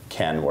with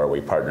Ken, where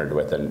we partnered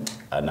with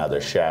another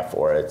chef,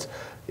 or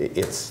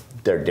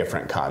they're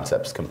different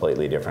concepts,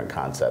 completely different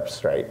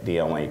concepts, right?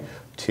 The only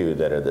 2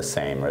 that are the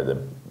same are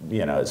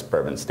it's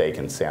Bourbon Steak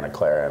in Santa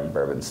Clara and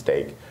Bourbon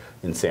Steak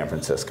in San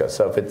Francisco.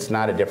 So if it's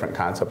not a different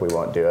concept, we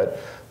won't do it.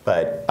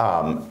 But,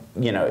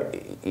 you know,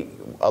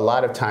 a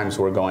lot of times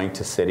we're going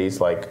to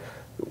cities like,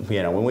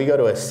 you know, when we go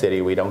to a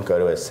city, we don't go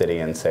to a city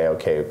and say,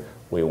 okay,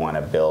 we want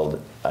to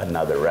build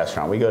another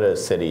restaurant. We go to a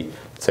city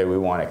and say we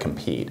want to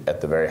compete at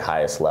the very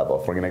highest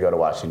level. If we're going to go to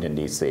Washington,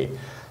 D.C.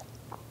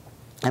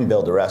 and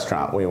build a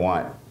restaurant, we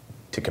want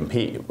to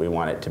compete. We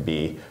want it to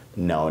be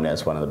known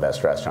as one of the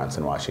best restaurants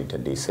in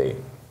Washington, D.C.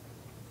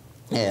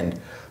 And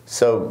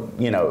so,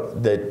 you know,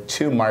 the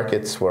 2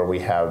 markets where we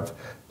have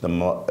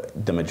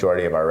the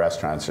majority of our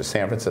restaurants are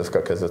San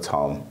Francisco because it's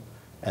home,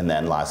 and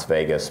then Las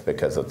Vegas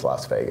because it's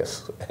Las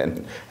Vegas.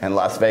 And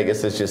Las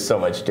Vegas is just so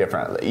much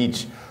different.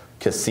 Each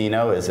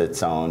casino is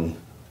its own,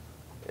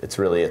 it's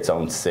really its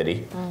own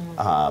city.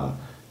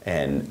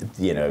 And,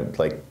 you know,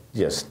 like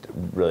just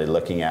really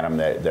looking at them,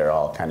 they're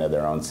all kind of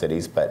their own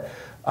cities. But,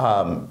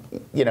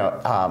 you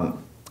know,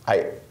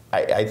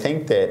 I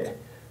think that,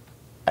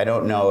 I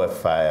don't know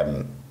if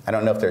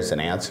there's an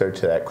answer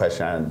to that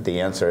question. The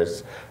answer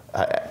is,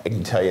 I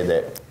can tell you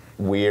that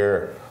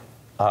we're,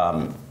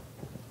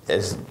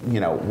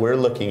 we're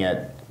looking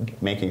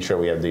at making sure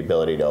we have the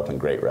ability to open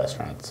great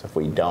restaurants. If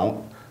we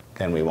don't,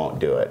 then we won't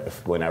do it.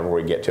 Whenever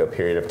we get to a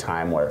period of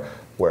time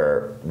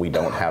where we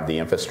don't have the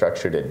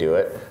infrastructure to do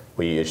it,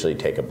 we usually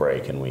take a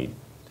break and we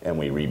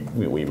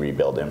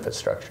rebuild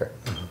infrastructure.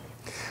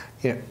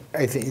 You know,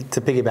 I think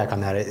to piggyback on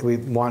that, we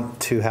want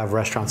to have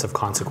restaurants of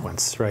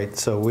consequence, right?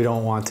 So we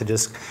don't want to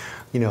just,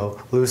 you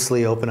know,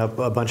 loosely open up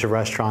a bunch of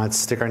restaurants,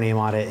 stick our name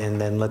on it, and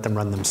then let them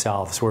run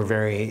themselves. We're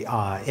very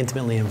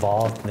intimately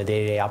involved in the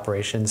day-to-day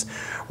operations.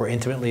 We're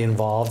intimately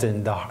involved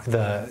in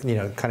the you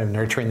know, kind of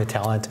nurturing the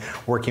talent,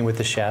 working with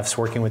the chefs,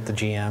 working with the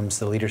GMs,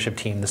 the leadership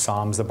team, the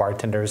SOMs, the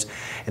bartenders,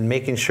 and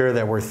making sure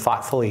that we're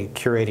thoughtfully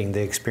curating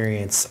the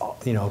experience,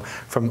 you know,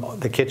 from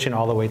the kitchen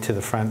all the way to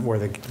the front where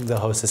the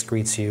hostess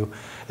greets you,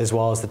 as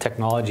well as the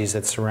technologies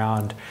that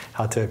surround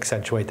how to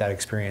accentuate that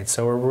experience.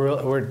 So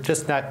we're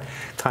just not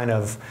kind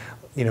of,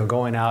 you know,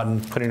 going out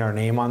and putting our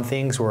name on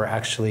things. We're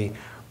actually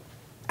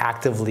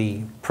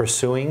actively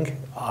pursuing,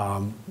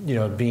 you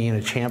know, being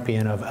a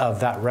champion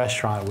of that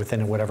restaurant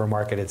within whatever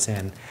market it's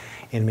in,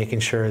 and making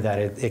sure that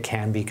it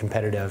can be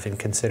competitive and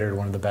considered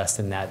one of the best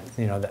in that,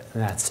 you know, in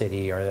that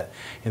city or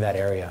in that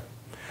area.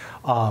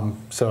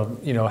 So,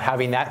 you know,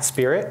 having that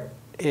spirit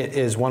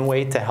is one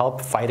way to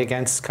help fight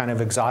against kind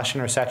of exhaustion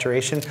or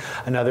saturation.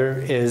 Another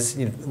is,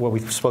 you know, what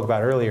we spoke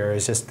about earlier,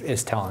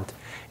 is talent.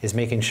 Is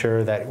making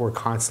sure that we're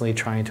constantly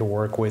trying to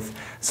work with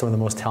some of the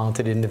most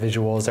talented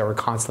individuals, that we're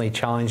constantly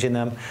challenging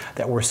them,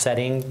 that we're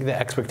setting the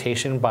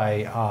expectation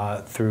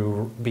by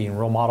through being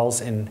role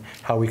models in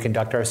how we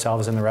conduct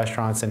ourselves in the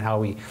restaurants and how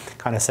we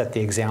kind of set the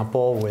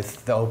example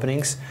with the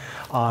openings,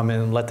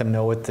 and let them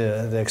know what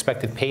the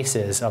expected pace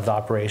is of the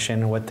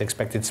operation, what the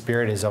expected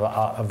spirit is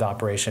of the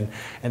operation,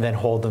 and then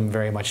hold them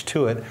very much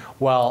to it,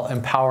 while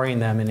empowering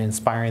them and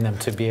inspiring them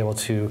to be able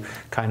to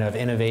kind of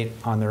innovate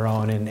on their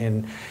own.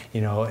 And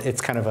you know, it's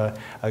kind of a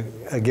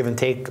give and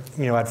take.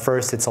 You know, at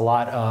first it's a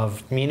lot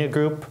of Mina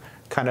Group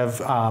kind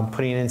of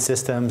putting in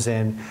systems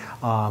and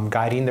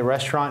guiding the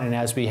restaurant, and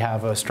as we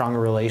have a stronger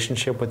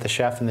relationship with the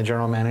chef and the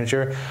general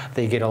manager,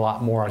 they get a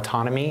lot more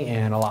autonomy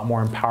and a lot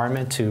more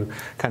empowerment to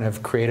kind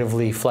of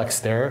creatively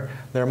flex their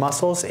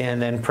muscles, and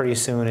then pretty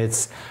soon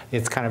it's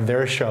kind of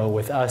their show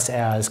with us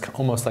as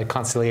almost like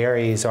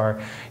consiglieres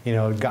or, you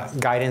know,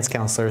 guidance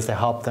counselors to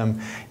help them,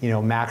 you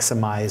know,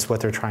 maximize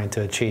what they're trying to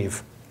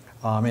achieve.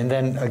 And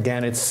then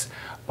again, it's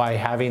by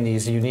having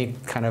these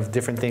unique kind of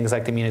different things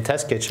like the Mina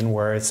Test Kitchen,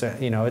 where it's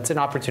you know, it's an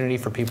opportunity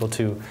for people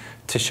to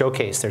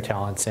showcase their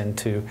talents and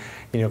to,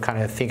 you know,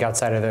 kind of think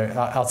outside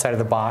of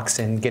the box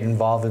and get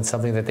involved in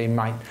something that they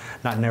might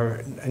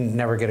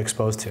never get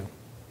exposed to.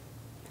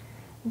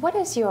 What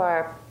is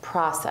your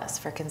process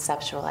for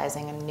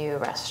conceptualizing a new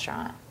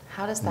restaurant?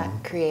 How does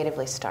that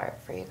creatively start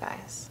for you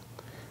guys?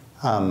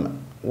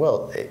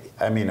 Well,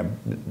 I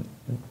mean,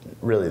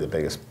 really the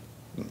biggest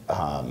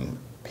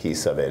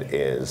piece of it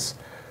is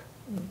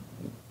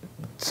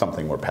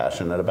something we're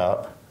passionate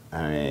about.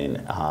 I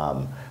mean,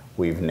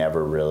 we've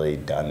never really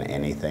done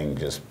anything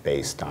just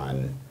based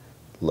on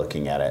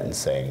looking at it and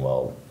saying,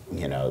 well,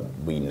 you know,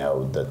 we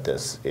know that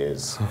this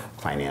is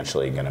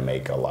financially going to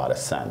make a lot of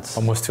sense.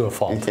 Almost to a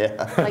fault.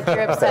 Yeah. Like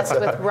you're obsessed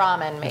with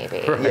ramen, maybe.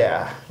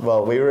 Yeah.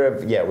 Well, we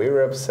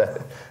were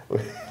obsessed.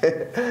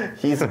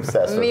 He's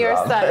obsessed with ramen. Your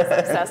son is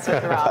obsessed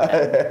with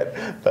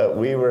ramen. But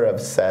we were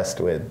obsessed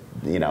with,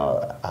 you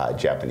know,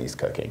 Japanese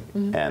cooking,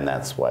 and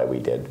that's why we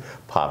did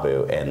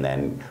Pabu. And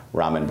then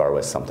Ramen Bar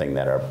was something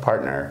that our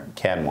partner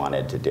Ken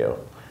wanted to do.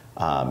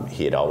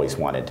 He had always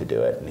wanted to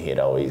do it, and he had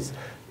always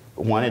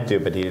wanted to,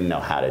 but he didn't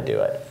know how to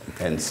do it.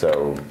 And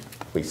so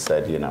we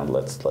said, you know,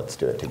 let's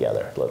do it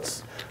together.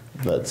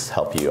 Let's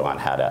help you on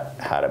how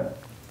to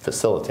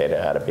facilitate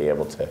it, how to be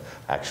able to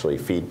actually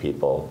feed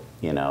people,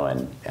 you know,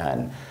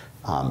 and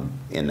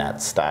in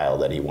that style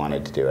that he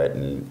wanted to do it.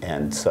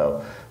 And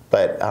so,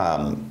 but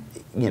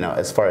you know,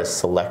 as far as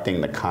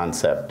selecting the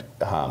concept,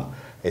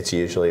 it's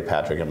usually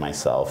Patrick and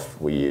myself.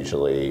 We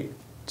usually,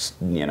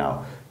 you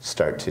know,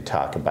 start to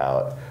talk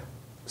about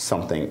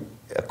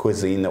a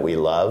cuisine that we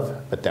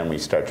love, but then we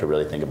start to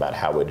really think about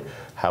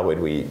how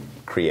would we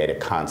create a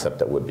concept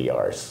that would be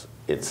ours.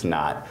 It's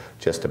not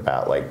just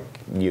about, like,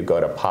 you go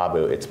to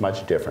Pabu, it's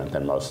much different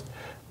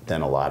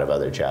than a lot of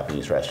other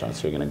Japanese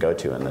restaurants you're going to go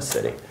to in the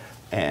city.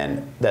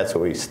 And that's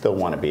what we still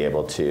want to be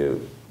able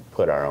to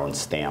put our own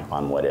stamp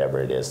on whatever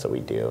it is that we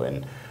do.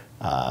 And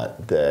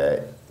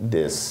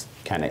this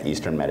kind of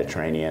Eastern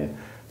Mediterranean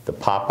The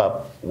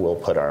pop-up we'll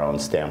put our own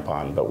stamp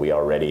on, but we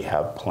already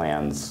have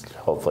plans,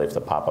 hopefully if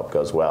the pop-up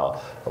goes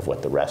well, of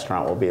what the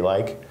restaurant will be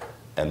like,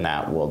 and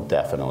that will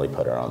definitely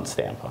put our own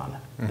stamp on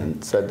it. Mm-hmm.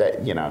 And so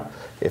that, you know,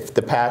 if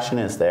the passion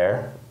is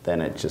there, then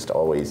it just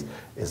always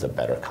is a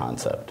better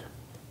concept.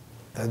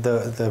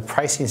 The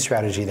pricing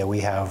strategy that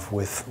we have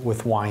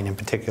with wine in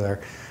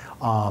particular,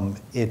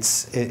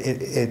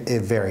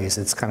 it varies.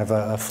 It's kind of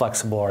a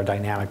flexible or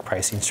dynamic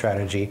pricing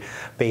strategy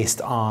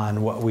based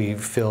on what we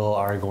feel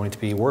are going to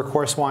be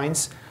workhorse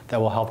wines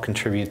that will help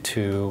contribute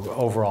to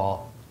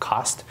overall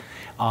cost,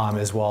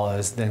 as well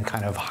as then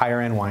kind of higher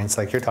end wines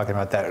like you're talking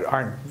about that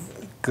aren't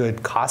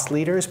good cost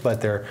leaders,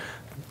 but they're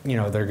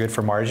good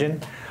for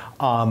margin.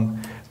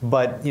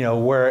 But you know,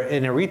 where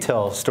in a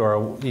retail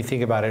store, you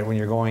think about it when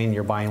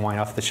you're buying wine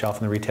off the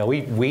shelf in the retail,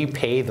 we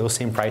pay those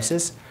same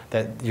prices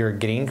that you're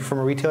getting from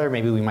a retailer.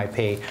 Maybe we might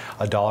pay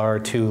 $1 or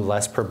 $2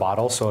 less per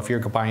bottle. So if you're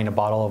buying a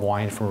bottle of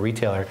wine from a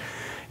retailer,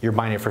 you're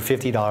buying it for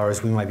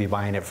 $50, we might be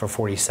buying it for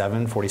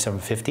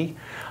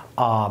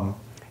 $47.50.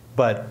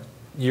 But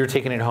you're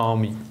taking it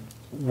home.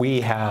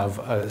 We have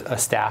a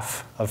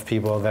staff of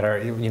people that are,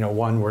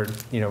 we're,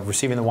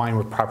 receiving the wine,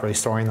 we're properly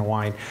storing the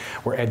wine,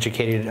 we're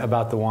educated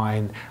about the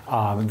wine,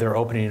 they're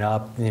opening it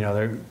up,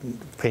 they're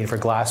paying for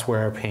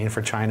glassware, paying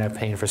for china,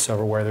 paying for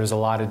silverware. There's a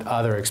lot of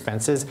other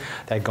expenses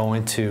that go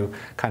into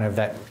kind of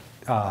that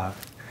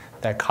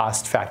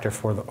cost factor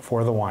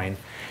for the wine.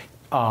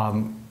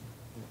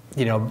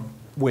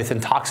 With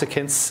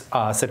intoxicants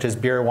such as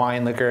beer,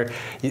 wine, liquor,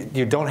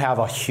 you don't have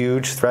a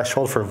huge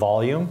threshold for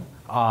volume.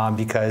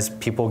 Because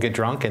people get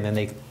drunk and then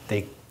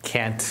they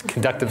can't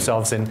conduct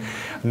themselves in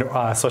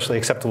socially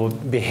acceptable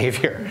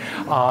behavior,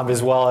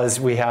 as well as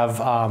we have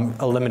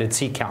a limited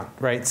seat count,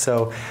 right?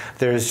 So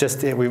there's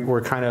just,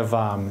 we're kind of,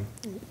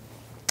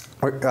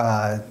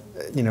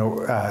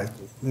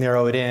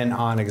 narrow it in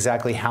on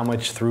exactly how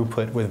much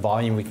throughput with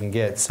volume we can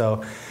get.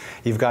 So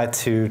you've got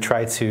to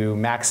try to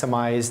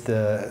maximize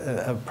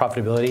the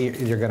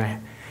profitability you're going to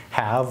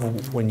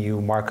have when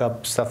you mark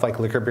up stuff like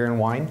liquor, beer, and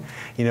wine.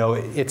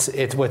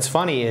 It's what's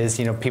funny is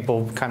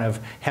people kind of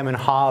hem and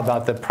haw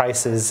about the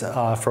prices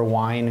for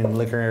wine and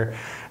liquor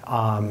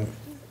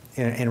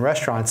in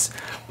restaurants,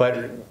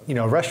 but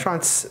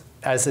restaurants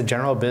as a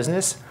general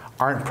business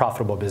aren't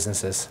profitable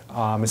businesses,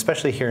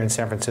 especially here in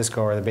San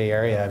Francisco or the Bay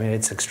Area. I mean,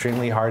 it's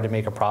extremely hard to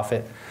make a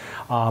profit.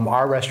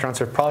 Our restaurants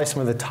are probably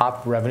some of the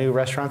top revenue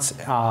restaurants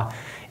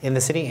in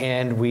the city,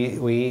 and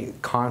we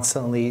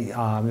constantly,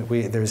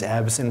 there's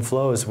ebbs and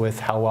flows with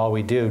how well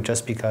we do,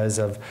 just because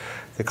of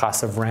the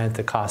cost of rent,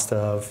 the cost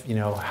of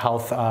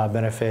health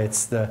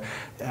benefits, the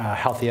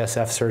health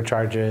ESF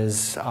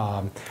surcharges,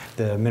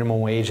 the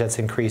minimum wage that's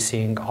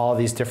increasing, all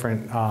these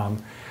different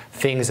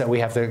things that we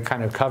have to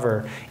kind of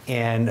cover.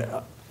 And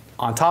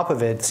on top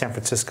of it, San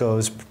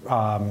Francisco's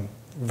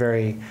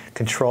very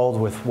controlled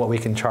with what we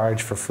can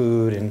charge for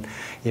food, and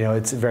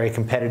it's very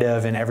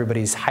competitive, and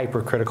everybody's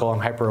hypercritical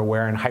and hyper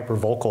aware and hyper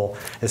vocal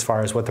as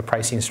far as what the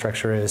pricing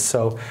structure is.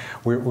 So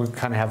we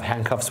kind of have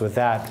handcuffs with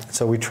that.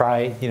 So we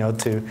try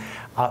to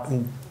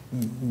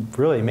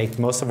really make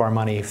most of our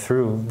money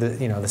through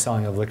the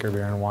selling of liquor,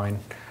 beer, and wine.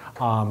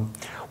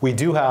 We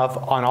do have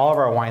on all of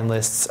our wine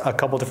lists a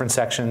couple different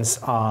sections.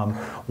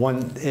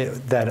 One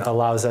that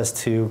allows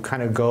us to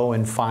kind of go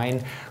and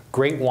find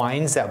great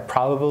wines that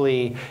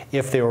probably,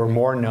 if they were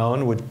more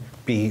known, would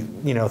be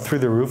through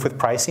the roof with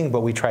pricing,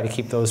 but we try to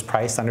keep those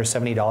priced under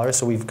 $70.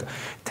 So we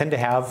tend to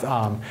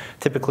have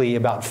typically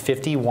about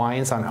 50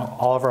 wines on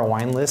all of our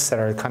wine lists that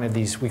are kind of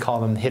these, we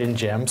call them hidden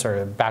gems,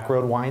 or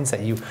backroad wines that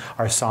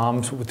our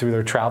somms through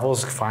their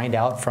travels find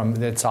out from.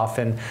 It's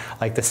often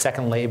like the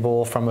second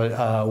label from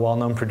a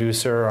well-known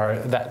producer, or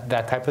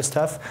that type of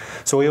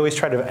stuff. So we always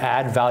try to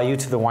add value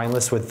to the wine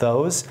list with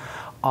those,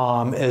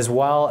 as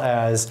well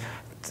as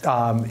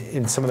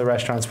in some of the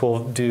restaurants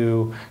we'll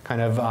do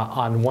kind of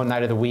on one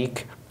night of the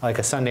week, like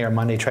a Sunday or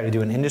Monday, try to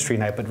do an industry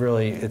night, but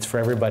really it's for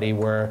everybody,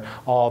 where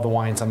all the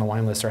wines on the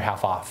wine list are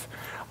half off.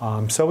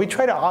 So we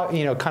try to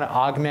kind of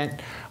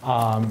augment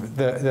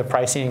the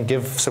pricing and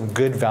give some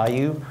good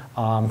value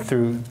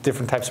through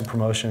different types of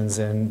promotions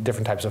and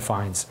different types of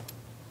fines.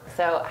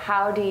 So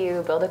how do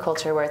you build a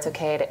culture where it's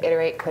okay to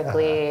iterate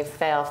quickly,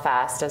 fail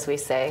fast, as we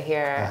say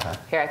here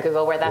at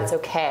Google, where that's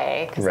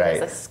okay, because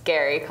it's a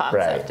scary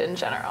concept in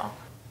general?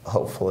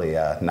 Hopefully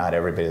not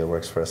everybody that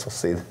works for us will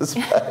see this,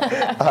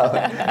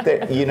 but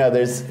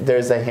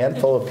there's a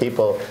handful of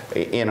people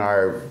in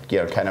our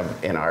kind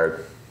of in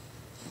our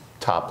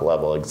top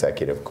level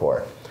executive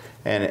core,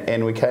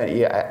 and we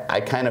kind of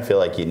I kind of feel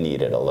like you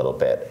need it a little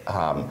bit.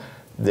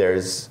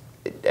 There's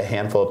a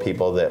handful of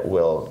people that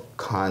will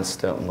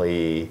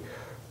constantly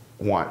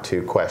want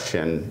to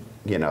question,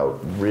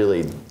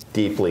 really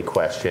deeply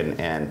question,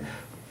 and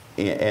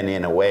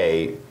in a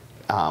way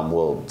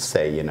will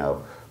say,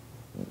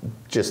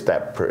 just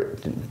that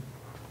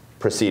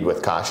proceed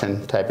with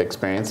caution type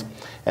experience.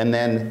 And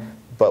then,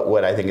 but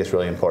what I think is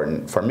really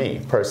important for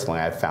me personally,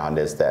 I've found,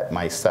 is that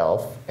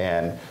myself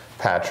and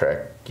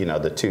Patric,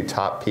 the two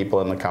top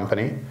people in the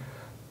company,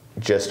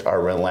 just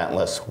are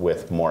relentless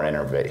with more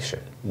innovation,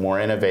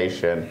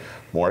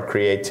 more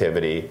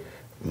creativity,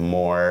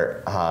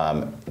 more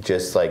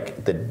just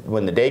like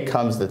when the day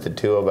comes that the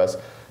two of us,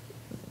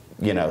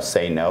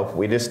 say no,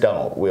 we just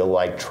don't. We'll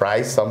like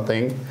try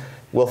something.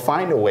 We'll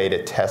find a way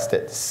to test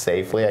it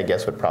safely, I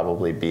guess would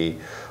probably be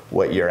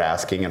what you're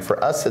asking. And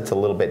for us, it's a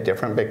little bit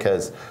different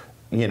because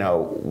we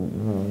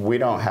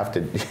don't have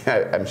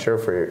to, I'm sure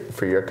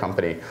for your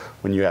company,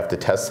 when you have to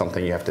test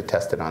something, you have to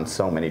test it on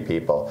so many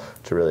people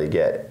to really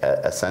get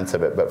a sense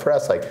of it. But for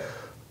us, like,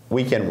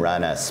 we can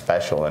run a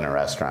special in a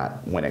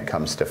restaurant when it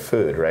comes to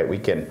food, right? We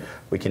can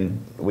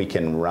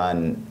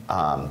run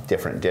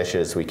different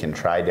dishes. We can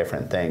try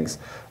different things.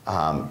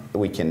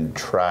 We can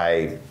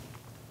try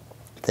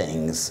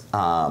things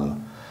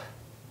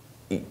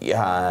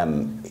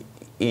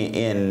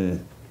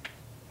in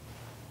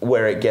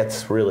where it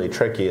gets really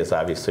tricky is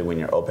obviously when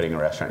you're opening a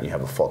restaurant, you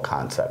have a full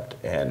concept,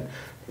 and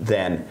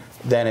then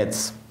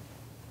it's,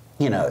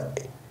 we've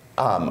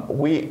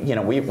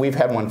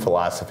had one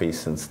philosophy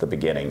since the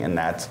beginning, and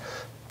that's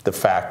the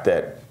fact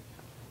that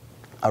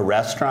a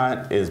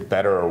restaurant is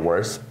better or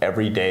worse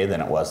every day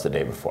than it was the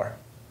day before.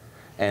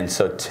 And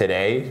so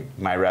today,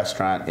 my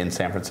restaurant in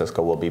San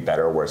Francisco will be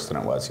better or worse than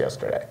it was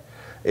yesterday.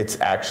 It's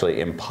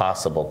actually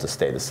impossible to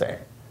stay the same.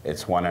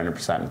 It's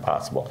 100%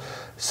 impossible.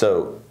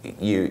 So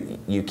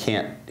you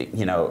can't,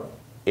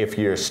 if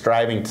you're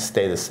striving to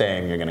stay the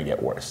same, you're going to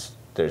get worse.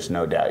 There's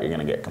no doubt you're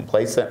going to get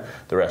complacent.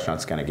 The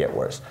restaurant's going to get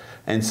worse.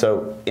 And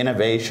so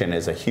innovation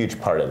is a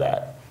huge part of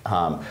that.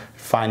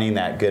 Finding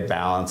that good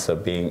balance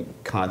of being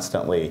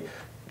constantly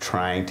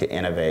trying to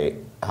innovate,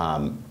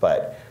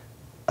 but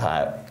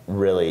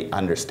really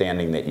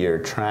understanding that you're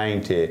trying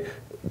to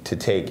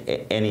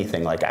take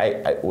anything. Like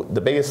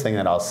the biggest thing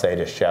that I'll say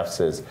to chefs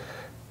is,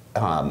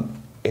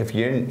 if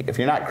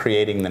you're not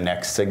creating the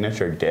next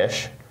signature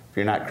dish, if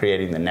you're not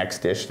creating the next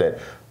dish that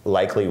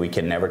likely we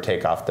can never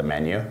take off the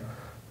menu,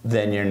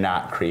 then you're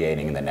not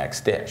creating the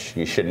next dish.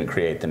 You shouldn't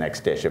create the next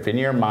dish. If in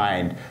your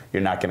mind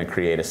you're not going to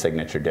create a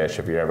signature dish,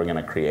 if you're ever going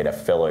to create a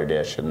filler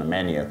dish in the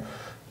menu,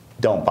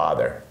 don't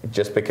bother.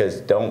 Just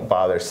because, don't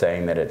bother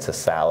saying that it's a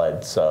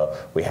salad, so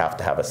we have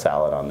to have a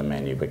salad on the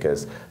menu,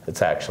 because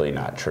it's actually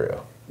not true.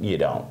 You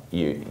don't.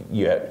 You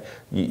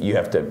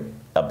have to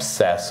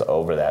obsess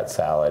over that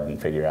salad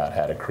and figure out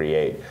how to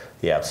create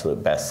the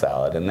absolute best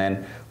salad. And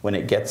then when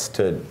it gets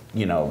to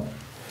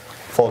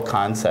full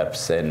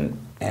concepts, and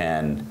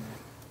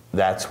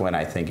that's when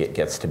I think it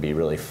gets to be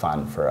really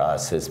fun for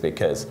us, is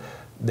because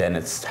then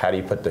it's how do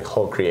you put the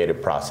whole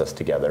creative process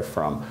together,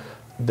 from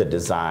the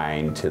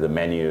design to the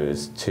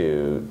menus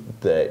to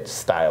the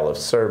style of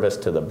service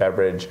to the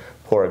beverage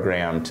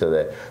program to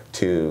the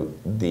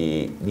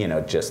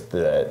just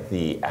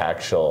the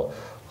actual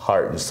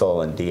heart and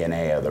soul and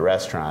DNA of the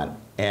restaurant.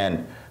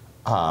 And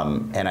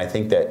I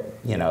think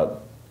that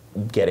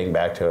getting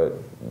back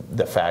to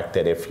the fact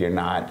that if you're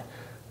not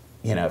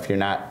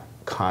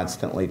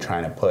constantly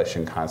trying to push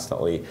and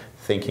constantly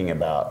thinking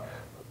about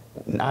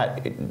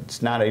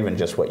it's not even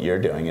just what you're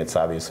doing, it's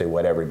obviously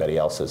what everybody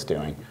else is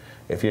doing.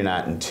 If you're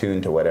not in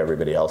tune to what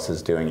everybody else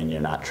is doing and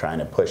you're not trying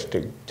to push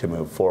to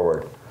move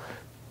forward,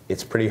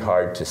 it's pretty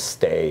hard to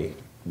stay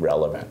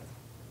relevant.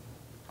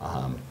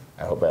 I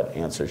hope that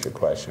answers your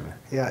question.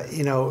 Yeah,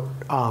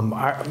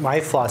 my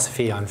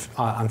philosophy on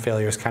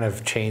failure has kind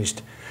of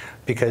changed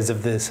because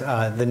of this,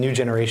 the new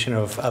generation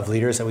of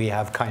leaders that we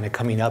have kind of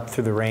coming up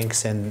through the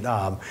ranks, and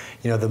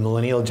the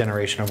millennial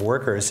generation of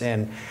workers.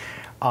 And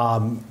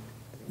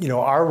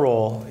our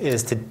role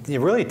is to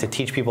really to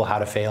teach people how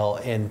to fail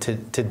and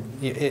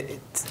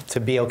to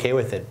be okay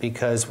with it,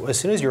 because as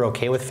soon as you're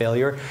okay with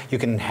failure, you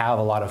can have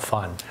a lot of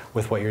fun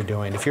with what you're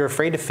doing. If you're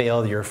afraid to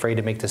fail, you're afraid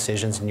to make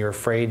decisions, and you're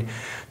afraid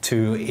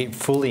to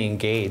fully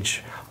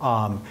engage.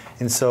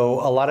 And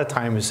so a lot of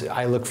times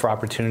I look for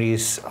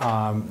opportunities,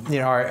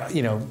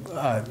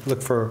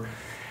 look for.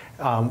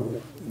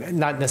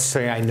 Not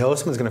necessarily I know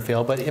someone's going to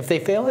fail, but if they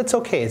fail, it's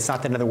okay. It's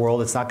not the end of the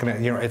world. It's not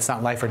going to, it's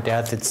not life or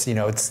death.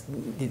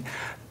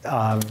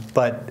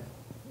 But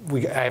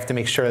I have to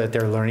make sure that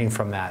they're learning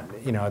from that.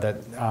 That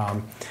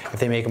if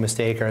they make a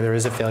mistake or there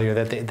is a failure,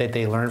 that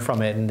they learn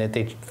from it, and that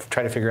they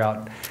try to figure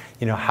out,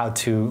 how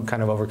to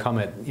kind of overcome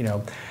it.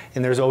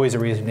 And there's always a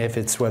reason. If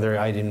it's whether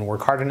I didn't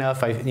work hard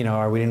enough, or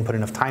we didn't put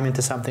enough time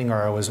into something,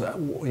 or I was,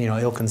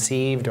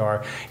 ill-conceived,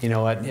 or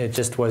it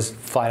just was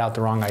flat out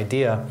the wrong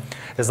idea.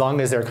 As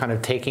long as they're kind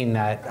of taking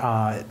that,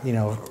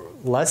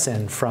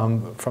 lesson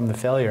from the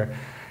failure,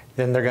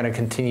 then they're going to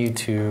continue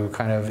to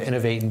kind of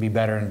innovate and be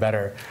better and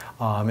better.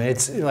 And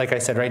it's like I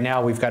said, right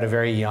now we've got a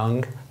very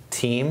young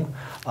team,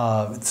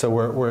 so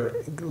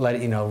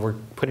we're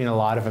putting a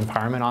lot of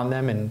empowerment on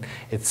them, and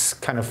it's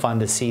kind of fun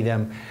to see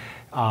them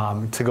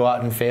to go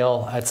out and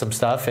fail at some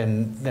stuff,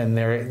 and then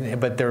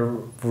they're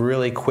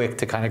really quick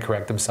to kind of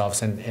correct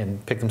themselves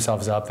and pick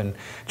themselves up and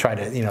try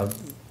to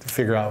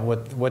figure out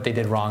what they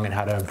did wrong and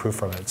how to improve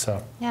from it.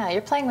 So yeah,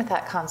 you're playing with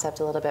that concept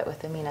a little bit with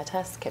the Mina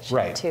Test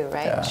Kitchen too,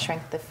 right? Yeah.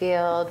 Shrink the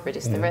field,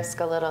 reduce the risk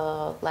a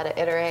little, let it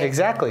iterate.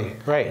 Exactly,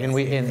 right. And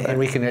we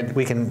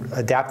can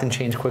adapt and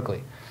change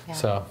quickly. Yeah.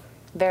 So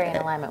Very in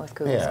alignment with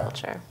Google's Yeah.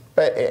 culture.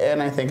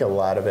 And I think a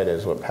lot of it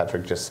is what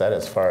Patrick just said,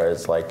 as far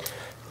as like,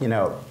 you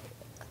know,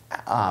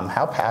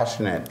 how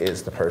passionate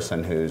is the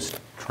person who's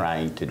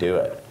trying to do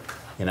it?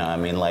 You know, I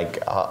mean, like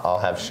I'll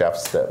have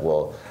chefs that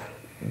will,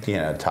 you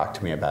know, talk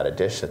to me about a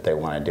dish that they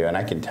want to do, and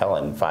I can tell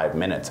in 5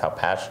 minutes how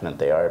passionate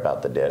they are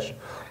about the dish,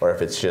 or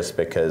if it's just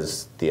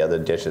because the other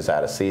dish is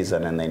out of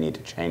season and they need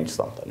to change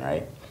something,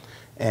 right?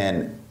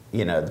 And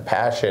you know, the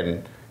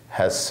passion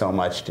has so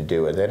much to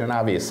do with it, and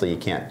obviously you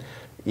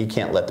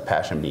can't let the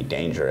passion be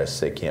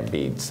dangerous. It can't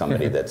be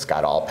somebody that's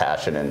got all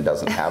passion and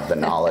doesn't have the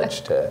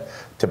knowledge to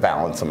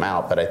balance them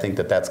out. But I think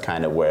that that's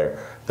kind of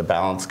where the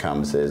balance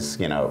comes, is,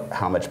 you know,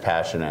 how much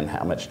passion and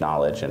how much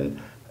knowledge and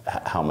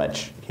how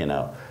much, you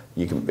know,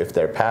 you can, if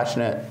they're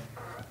passionate,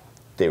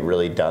 they've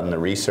really done the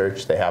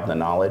research, they have the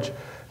knowledge,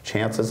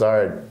 chances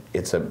are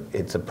it's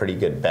a pretty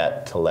good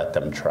bet to let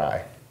them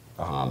try.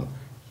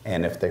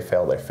 And if they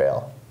fail, they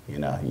fail. You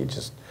know, you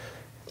just,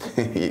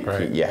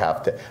 you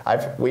have to.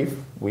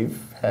 We've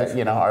had,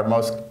 you know,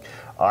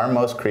 our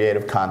most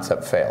creative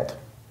concept failed,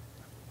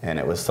 and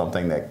it was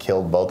something that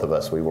killed both of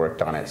us. We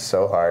worked on it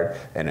so hard,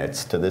 and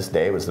it's to this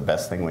day was the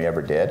best thing we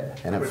ever did,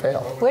 and it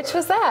failed. Which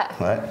was that?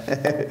 What?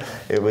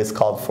 It was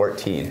called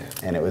 14,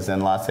 and it was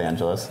in Los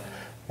Angeles.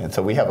 And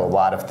so we have a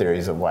lot of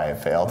theories of why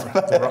it failed.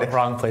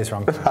 Wrong place,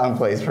 wrong time. Wrong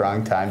place,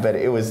 wrong time. But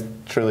it was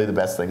truly the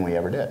best thing we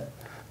ever did.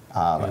 It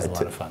was a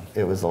lot of fun.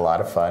 It was a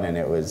lot of fun, and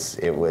it was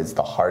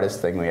the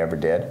hardest thing we ever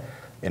did,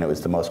 and it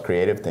was the most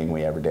creative thing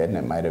we ever did. And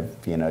it might have,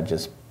 you know,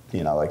 just,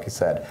 you know, like you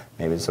said,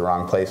 maybe it's the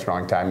wrong place,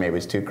 wrong time. Maybe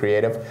it's too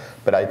creative.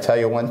 But I tell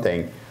you one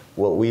thing: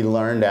 what we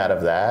learned out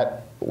of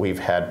that, we've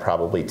had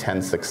probably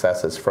 10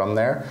 successes from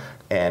there.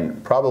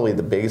 And probably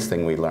the biggest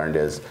thing we learned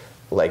is,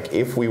 like,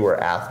 if we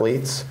were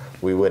athletes,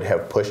 we would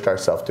have pushed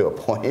ourselves to a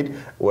point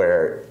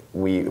where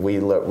we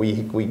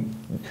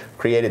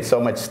created so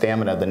much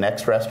stamina. The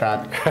next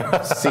restaurant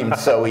seemed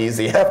so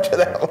easy after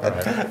that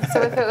one.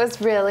 So if it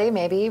was really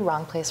maybe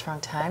wrong place,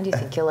 wrong time, do you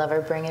think you'll ever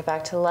bring it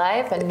back to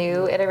life, a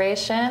new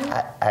iteration?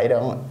 I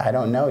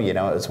don't know. You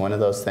know, it was one of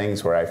those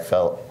things where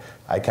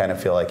I kind of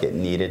feel like it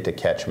needed to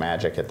catch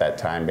magic at that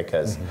time,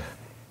 because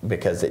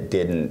it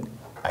didn't.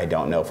 I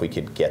don't know if we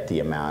could get the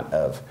amount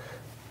of,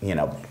 you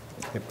know,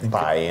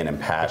 buy-in and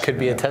passion. It could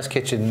be a test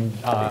kitchen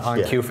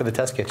on cue for the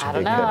test kitchen. I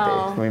don't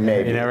know. Could be. We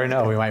may. You never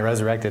know. We might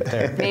resurrect it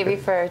there. Maybe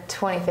for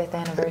 25th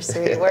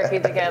anniversary,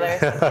 working together,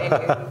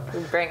 maybe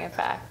we bring it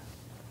back.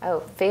 Oh,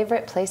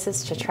 favorite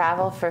places to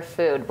travel for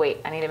food. Wait,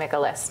 I need to make a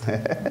list.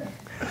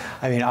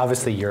 I mean,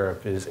 obviously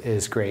Europe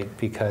is great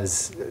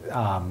because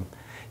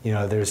you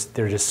know,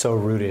 they're just so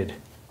rooted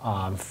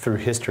through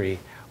history.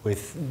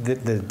 With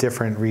the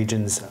different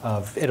regions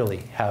of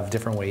Italy have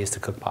different ways to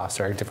cook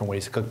pasta, or different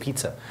ways to cook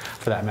pizza,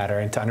 for that matter,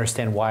 and to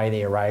understand why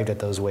they arrived at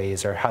those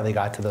ways or how they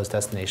got to those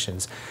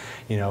destinations.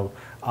 You know,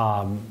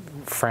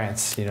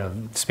 France, you know,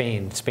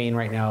 Spain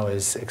right now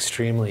is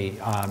extremely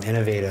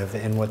innovative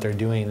in what they're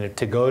doing.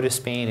 To go to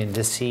Spain and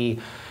to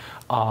see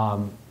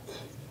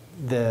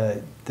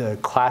the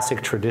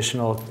classic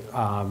traditional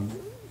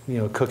you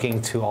know,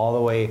 cooking to all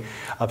the way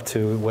up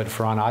to what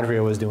Ferran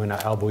Adria was doing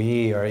at El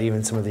Bulli, or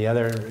even some of the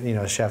other, you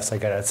know, chefs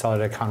like at Sala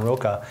de Can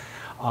Roca,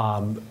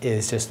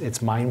 is just,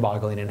 it's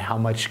mind-boggling in how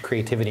much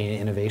creativity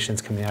and innovation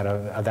is coming out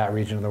of that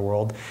region of the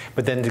world.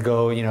 But then to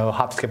go, you know,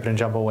 hop, skip, and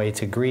jump away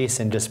to Greece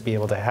and just be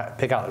able to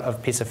pick out a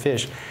piece of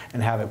fish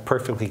and have it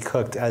perfectly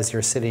cooked as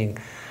you're sitting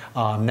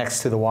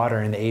next to the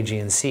water in the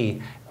Aegean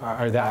Sea,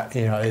 that,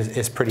 you know,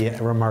 is pretty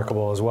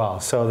remarkable as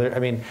well. So there, I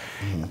mean,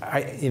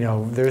 you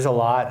know, there's a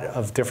lot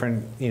of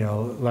different, you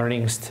know,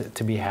 learnings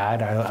to be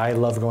had. I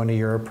love going to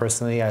Europe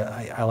personally.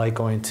 I like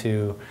going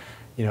to,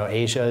 you know,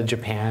 Asia,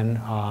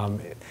 Japan.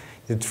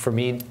 For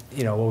me,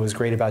 you know, what was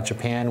great about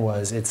Japan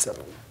was it's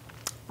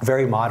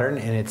very modern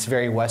and it's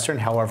very Western.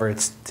 However,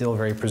 it's still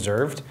very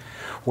preserved.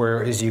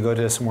 Whereas you go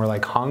to somewhere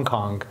like Hong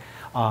Kong,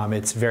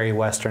 it's very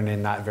Western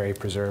and not very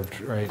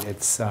preserved, right?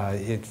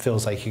 It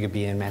feels like you could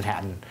be in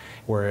Manhattan,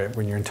 where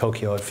when you're in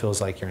Tokyo, it feels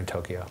like you're in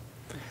Tokyo.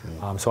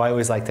 So I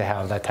always like to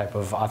have that type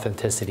of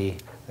authenticity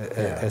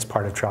as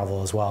part of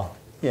travel as well.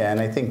 Yeah, and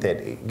I think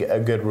that a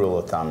good rule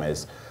of thumb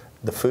is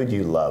the food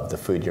you love, the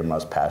food you're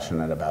most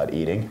passionate about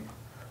eating,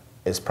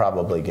 is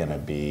probably going to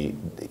be,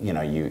 you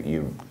know,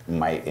 you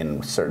might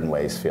in certain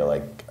ways feel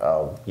like,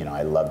 oh, you know,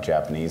 I love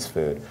Japanese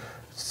food,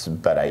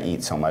 but I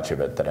eat so much of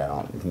it that I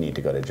don't need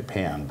to go to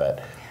Japan. But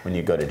when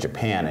you go to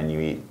Japan and you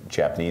eat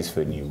Japanese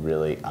food and you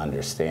really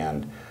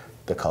understand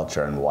the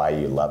culture and why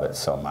you love it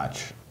so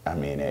much, I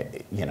mean,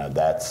 you know,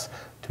 that's,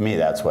 to me,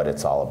 that's what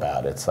it's all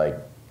about. It's like,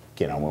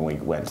 you know, when we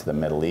went to the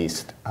Middle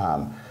East,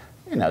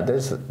 you know,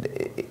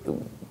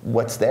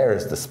 what's there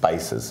is the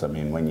spices. I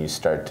mean, when you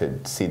start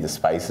to see the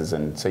spices,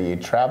 and so you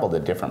travel to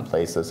different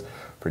places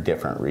for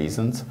different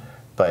reasons.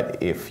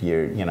 But if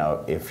you're, you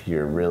know, if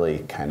you're really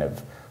kind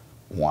of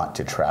want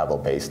to travel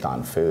based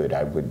on food,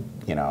 I would,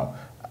 you know,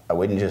 I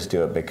wouldn't just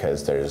do it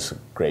because there's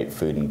great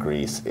food in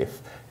Greece.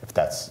 If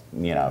that's,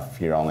 you know,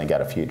 if you're only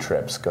got a few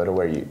trips, go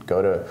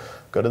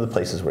to the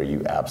places where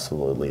you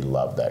absolutely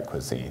love that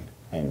cuisine.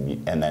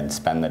 and then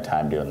spend the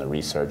time doing the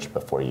research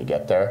before you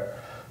get there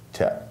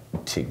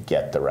to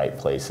get the right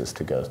places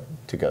to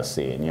go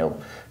see, and you'll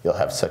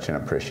have such an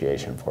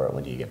appreciation for it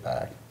when you get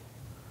back.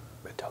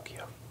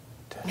 Tokyo.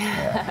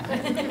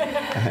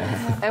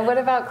 Yeah. And what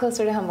about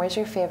closer to home? Where's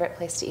your favorite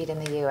place to eat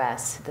in the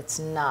U.S. that's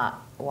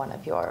not one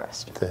of your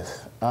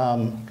restaurants?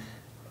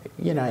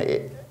 You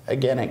know,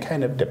 again, it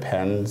kind of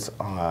depends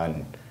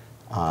on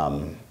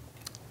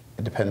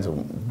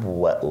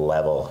what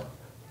level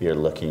you're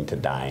looking to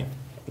dine.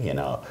 You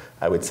know,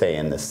 I would say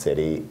in the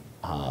city,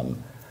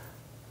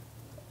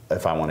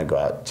 if I want to go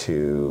out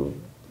to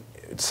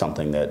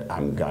something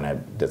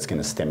that's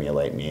gonna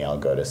stimulate me, I'll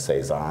go to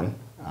Cezanne.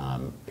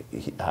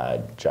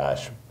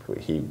 Josh,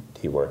 we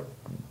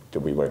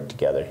worked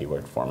together. He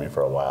worked for me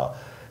for a while.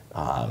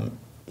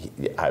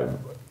 I've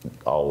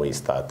always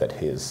thought that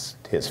his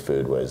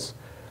food was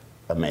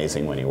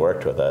amazing when he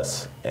worked with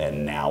us,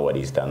 and now what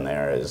he's done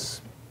there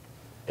is,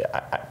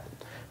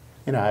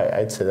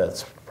 I'd say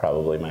that's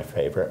probably my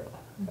favorite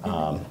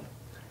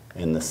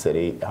in the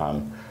city.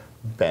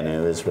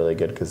 Benu is really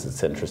good because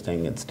it's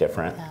interesting, it's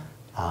different.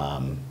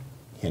 Yeah.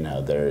 You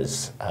know,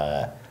 there's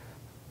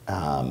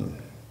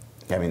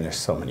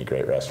so many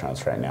great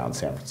restaurants right now in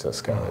San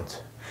Francisco.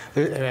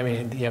 I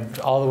mean, yeah,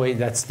 all the way.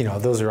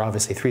 Those are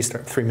obviously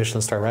three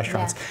Michelin-starred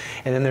restaurants,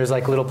 yeah. And then there's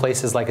like little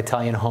places like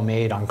Italian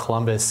Homemade on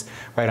Columbus,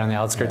 right on the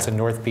outskirts of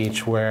North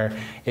Beach, where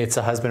it's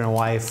a husband and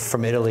wife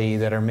from Italy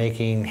that are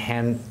making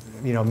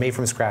made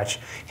from scratch,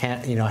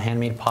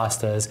 handmade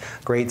pastas,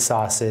 great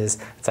sauces.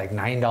 It's like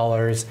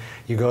 $9.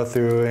 You go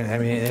through,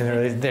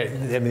 and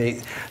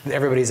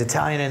everybody's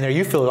Italian in there.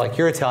 You feel like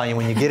you're Italian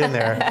when you get in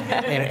there,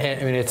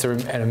 and it's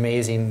an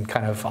amazing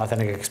kind of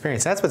authentic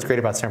experience. That's what's great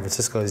about San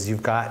Francisco is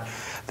you've got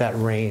that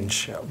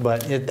range.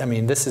 But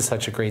this is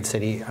such a great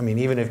city. I mean,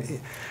 even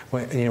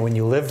when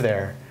you live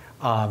there,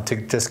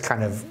 to just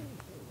kind of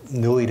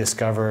newly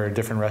discover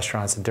different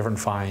restaurants and different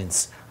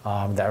finds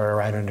that are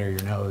right under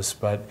your nose.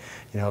 But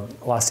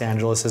Los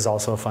Angeles is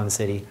also a fun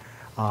city.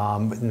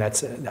 And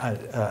that's an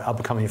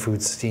up-and-coming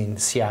food scene.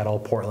 Seattle,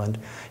 Portland.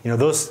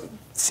 Those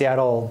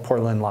Seattle,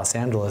 Portland, Los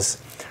Angeles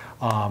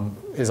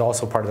is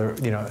also part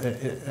of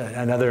the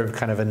another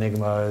kind of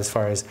enigma as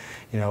far as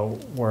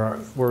we're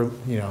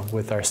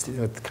with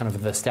kind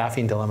of the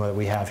staffing dilemma that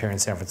we have here in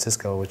San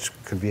Francisco, which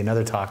could be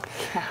another talk.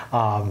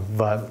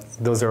 But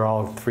those are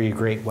all three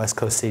great West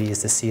Coast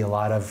cities to see a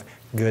lot of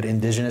good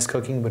indigenous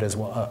cooking, but as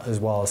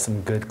well as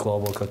some good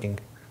global cooking.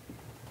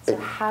 So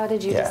how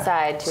did you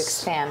decide to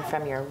expand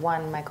from your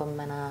one Michael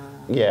Mina?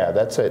 Yeah,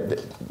 that's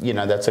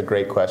a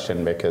great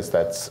question, because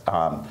that's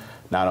not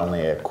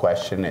only a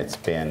question, it's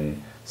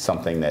been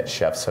something that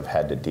chefs have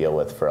had to deal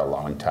with for a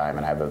long time,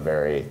 and I have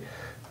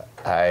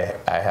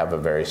a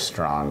very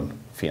strong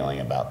feeling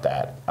about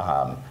that.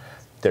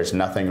 There's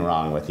nothing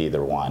wrong with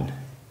either one,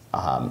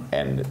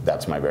 and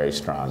that's my very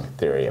strong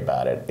theory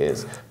about it.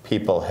 Is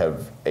people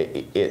have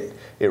it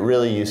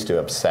really used to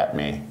upset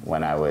me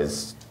when I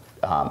was.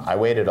 I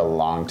waited a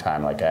long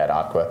time, like I had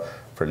Aqua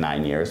for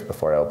 9 years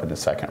before I opened a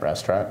second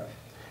restaurant.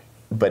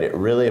 But it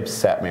really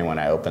upset me when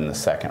I opened the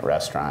second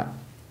restaurant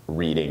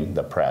reading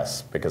the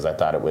press, because I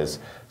thought it was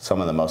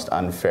some of the most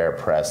unfair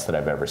press that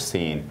I've ever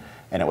seen.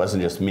 And it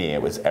wasn't just me,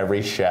 it was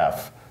every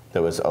chef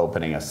that was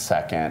opening a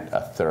second,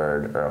 a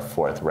third, or a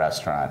fourth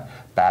restaurant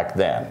back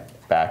then,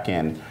 back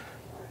in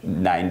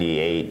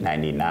 98,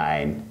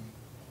 99,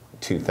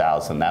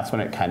 2000, that's when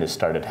it kind of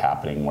started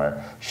happening,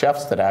 where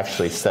chefs that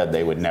actually said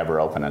they would never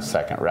open a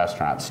second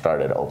restaurant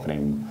started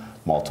opening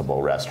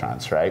multiple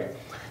restaurants, right?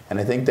 And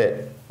I think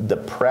that the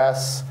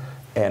press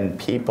and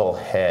people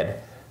had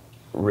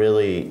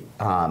really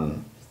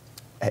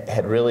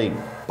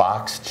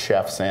boxed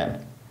chefs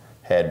in,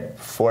 had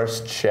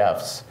forced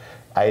chefs.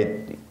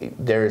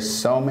 There's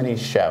so many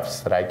chefs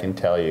that I can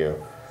tell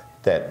you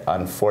that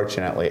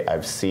unfortunately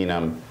I've seen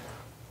them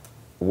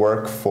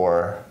work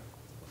for,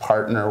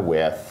 partner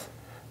with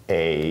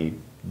a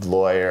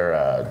lawyer,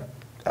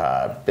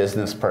 a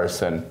business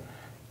person,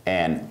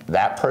 and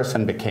that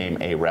person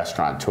became a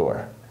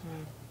restaurateur.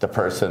 The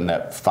person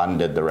that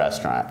funded the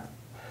restaurant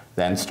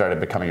then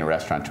started becoming a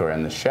restaurateur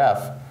and the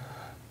chef,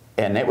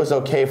 and it was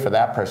okay for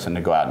that person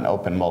to go out and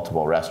open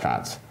multiple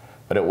restaurants,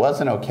 but it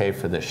wasn't okay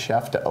for the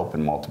chef to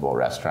open multiple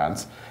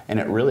restaurants, and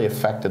it really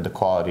affected the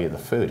quality of the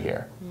food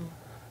here.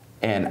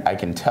 And I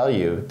can tell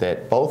you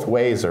that both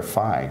ways are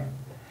fine.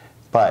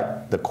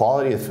 But the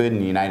quality of food in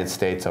the United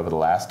States over the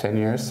last 10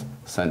 years,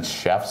 since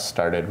chefs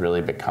started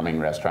really becoming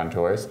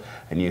restaurateurs,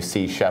 and you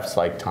see chefs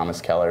like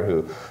Thomas Keller,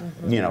 who,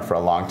 for a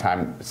long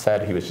time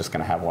said he was just going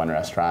to have one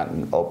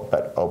restaurant,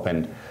 but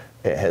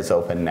has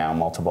opened now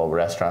multiple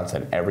restaurants,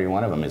 and every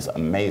one of them is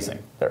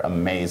amazing. They're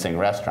amazing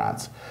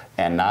restaurants.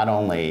 And not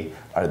only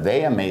are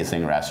they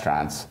amazing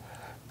restaurants,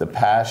 the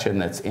passion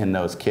that's in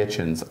those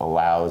kitchens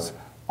allows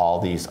all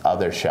these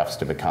other chefs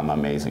to become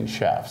amazing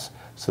chefs.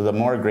 So the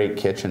more great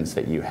kitchens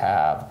that you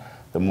have,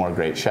 the more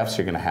great chefs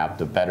you're going to have,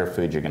 the better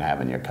food you're going to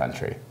have in your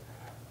country.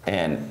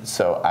 And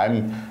so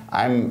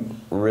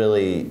I'm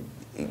really,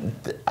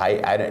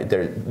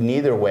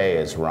 neither way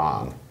is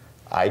wrong.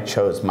 I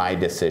chose my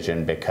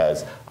decision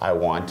because I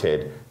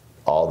wanted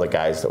all the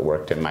guys that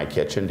worked in my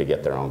kitchen to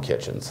get their own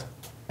kitchens.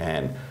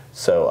 And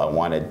so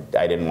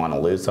I didn't want to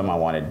lose them. I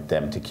wanted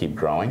them to keep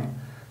growing.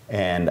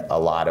 And a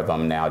lot of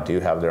them now do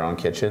have their own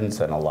kitchens,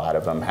 and a lot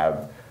of them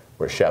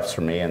were chefs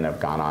for me, and they've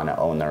gone on to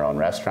own their own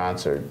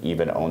restaurants or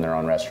even own their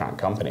own restaurant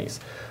companies.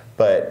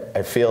 But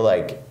I feel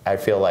like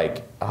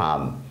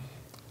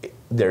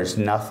there's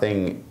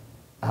nothing.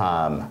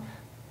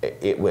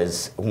 It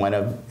was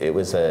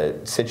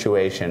a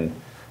situation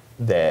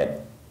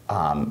that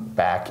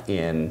back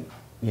in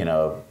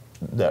the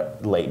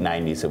late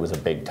 '90s, it was a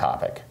big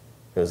topic.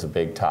 It was a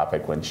big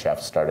topic when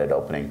chefs started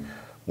opening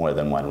more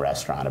than one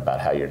restaurant, about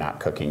how you're not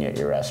cooking at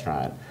your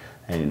restaurant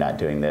and you're not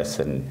doing this.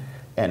 And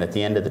at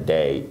the end of the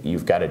day,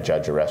 you've got to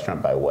judge a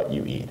restaurant by what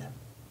you eat.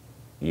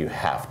 You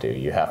have to.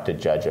 You have to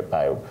judge it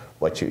by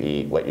what you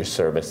eat, what your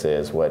service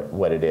is,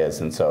 what it is.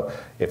 And so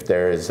if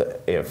there is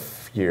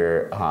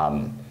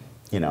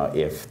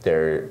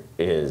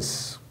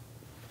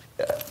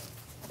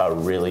a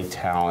really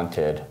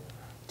talented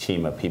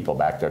team of people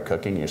back there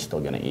cooking, you're still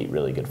going to eat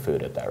really good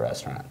food at that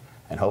restaurant.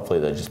 And hopefully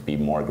there'll just be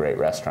more great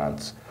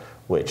restaurants,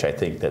 which I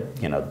think that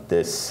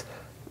this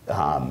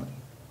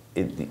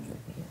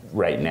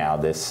right now,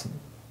 this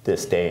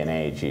day and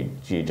age,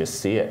 you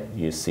just see it.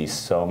 You see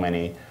so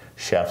many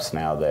chefs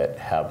now that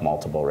have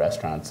multiple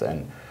restaurants,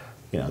 and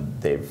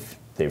they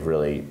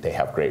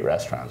have great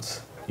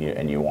restaurants.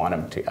 And you want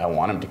them to. I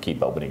want them to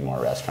keep opening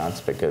more restaurants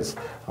because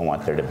I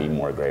want there to be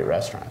more great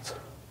restaurants.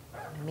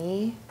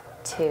 Me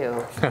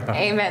too.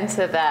 Amen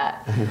to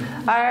that.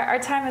 Our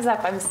time is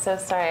up. I'm so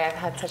sorry. I've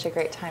had such a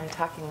great time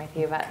talking with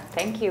you, but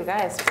thank you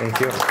guys. Thank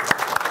you.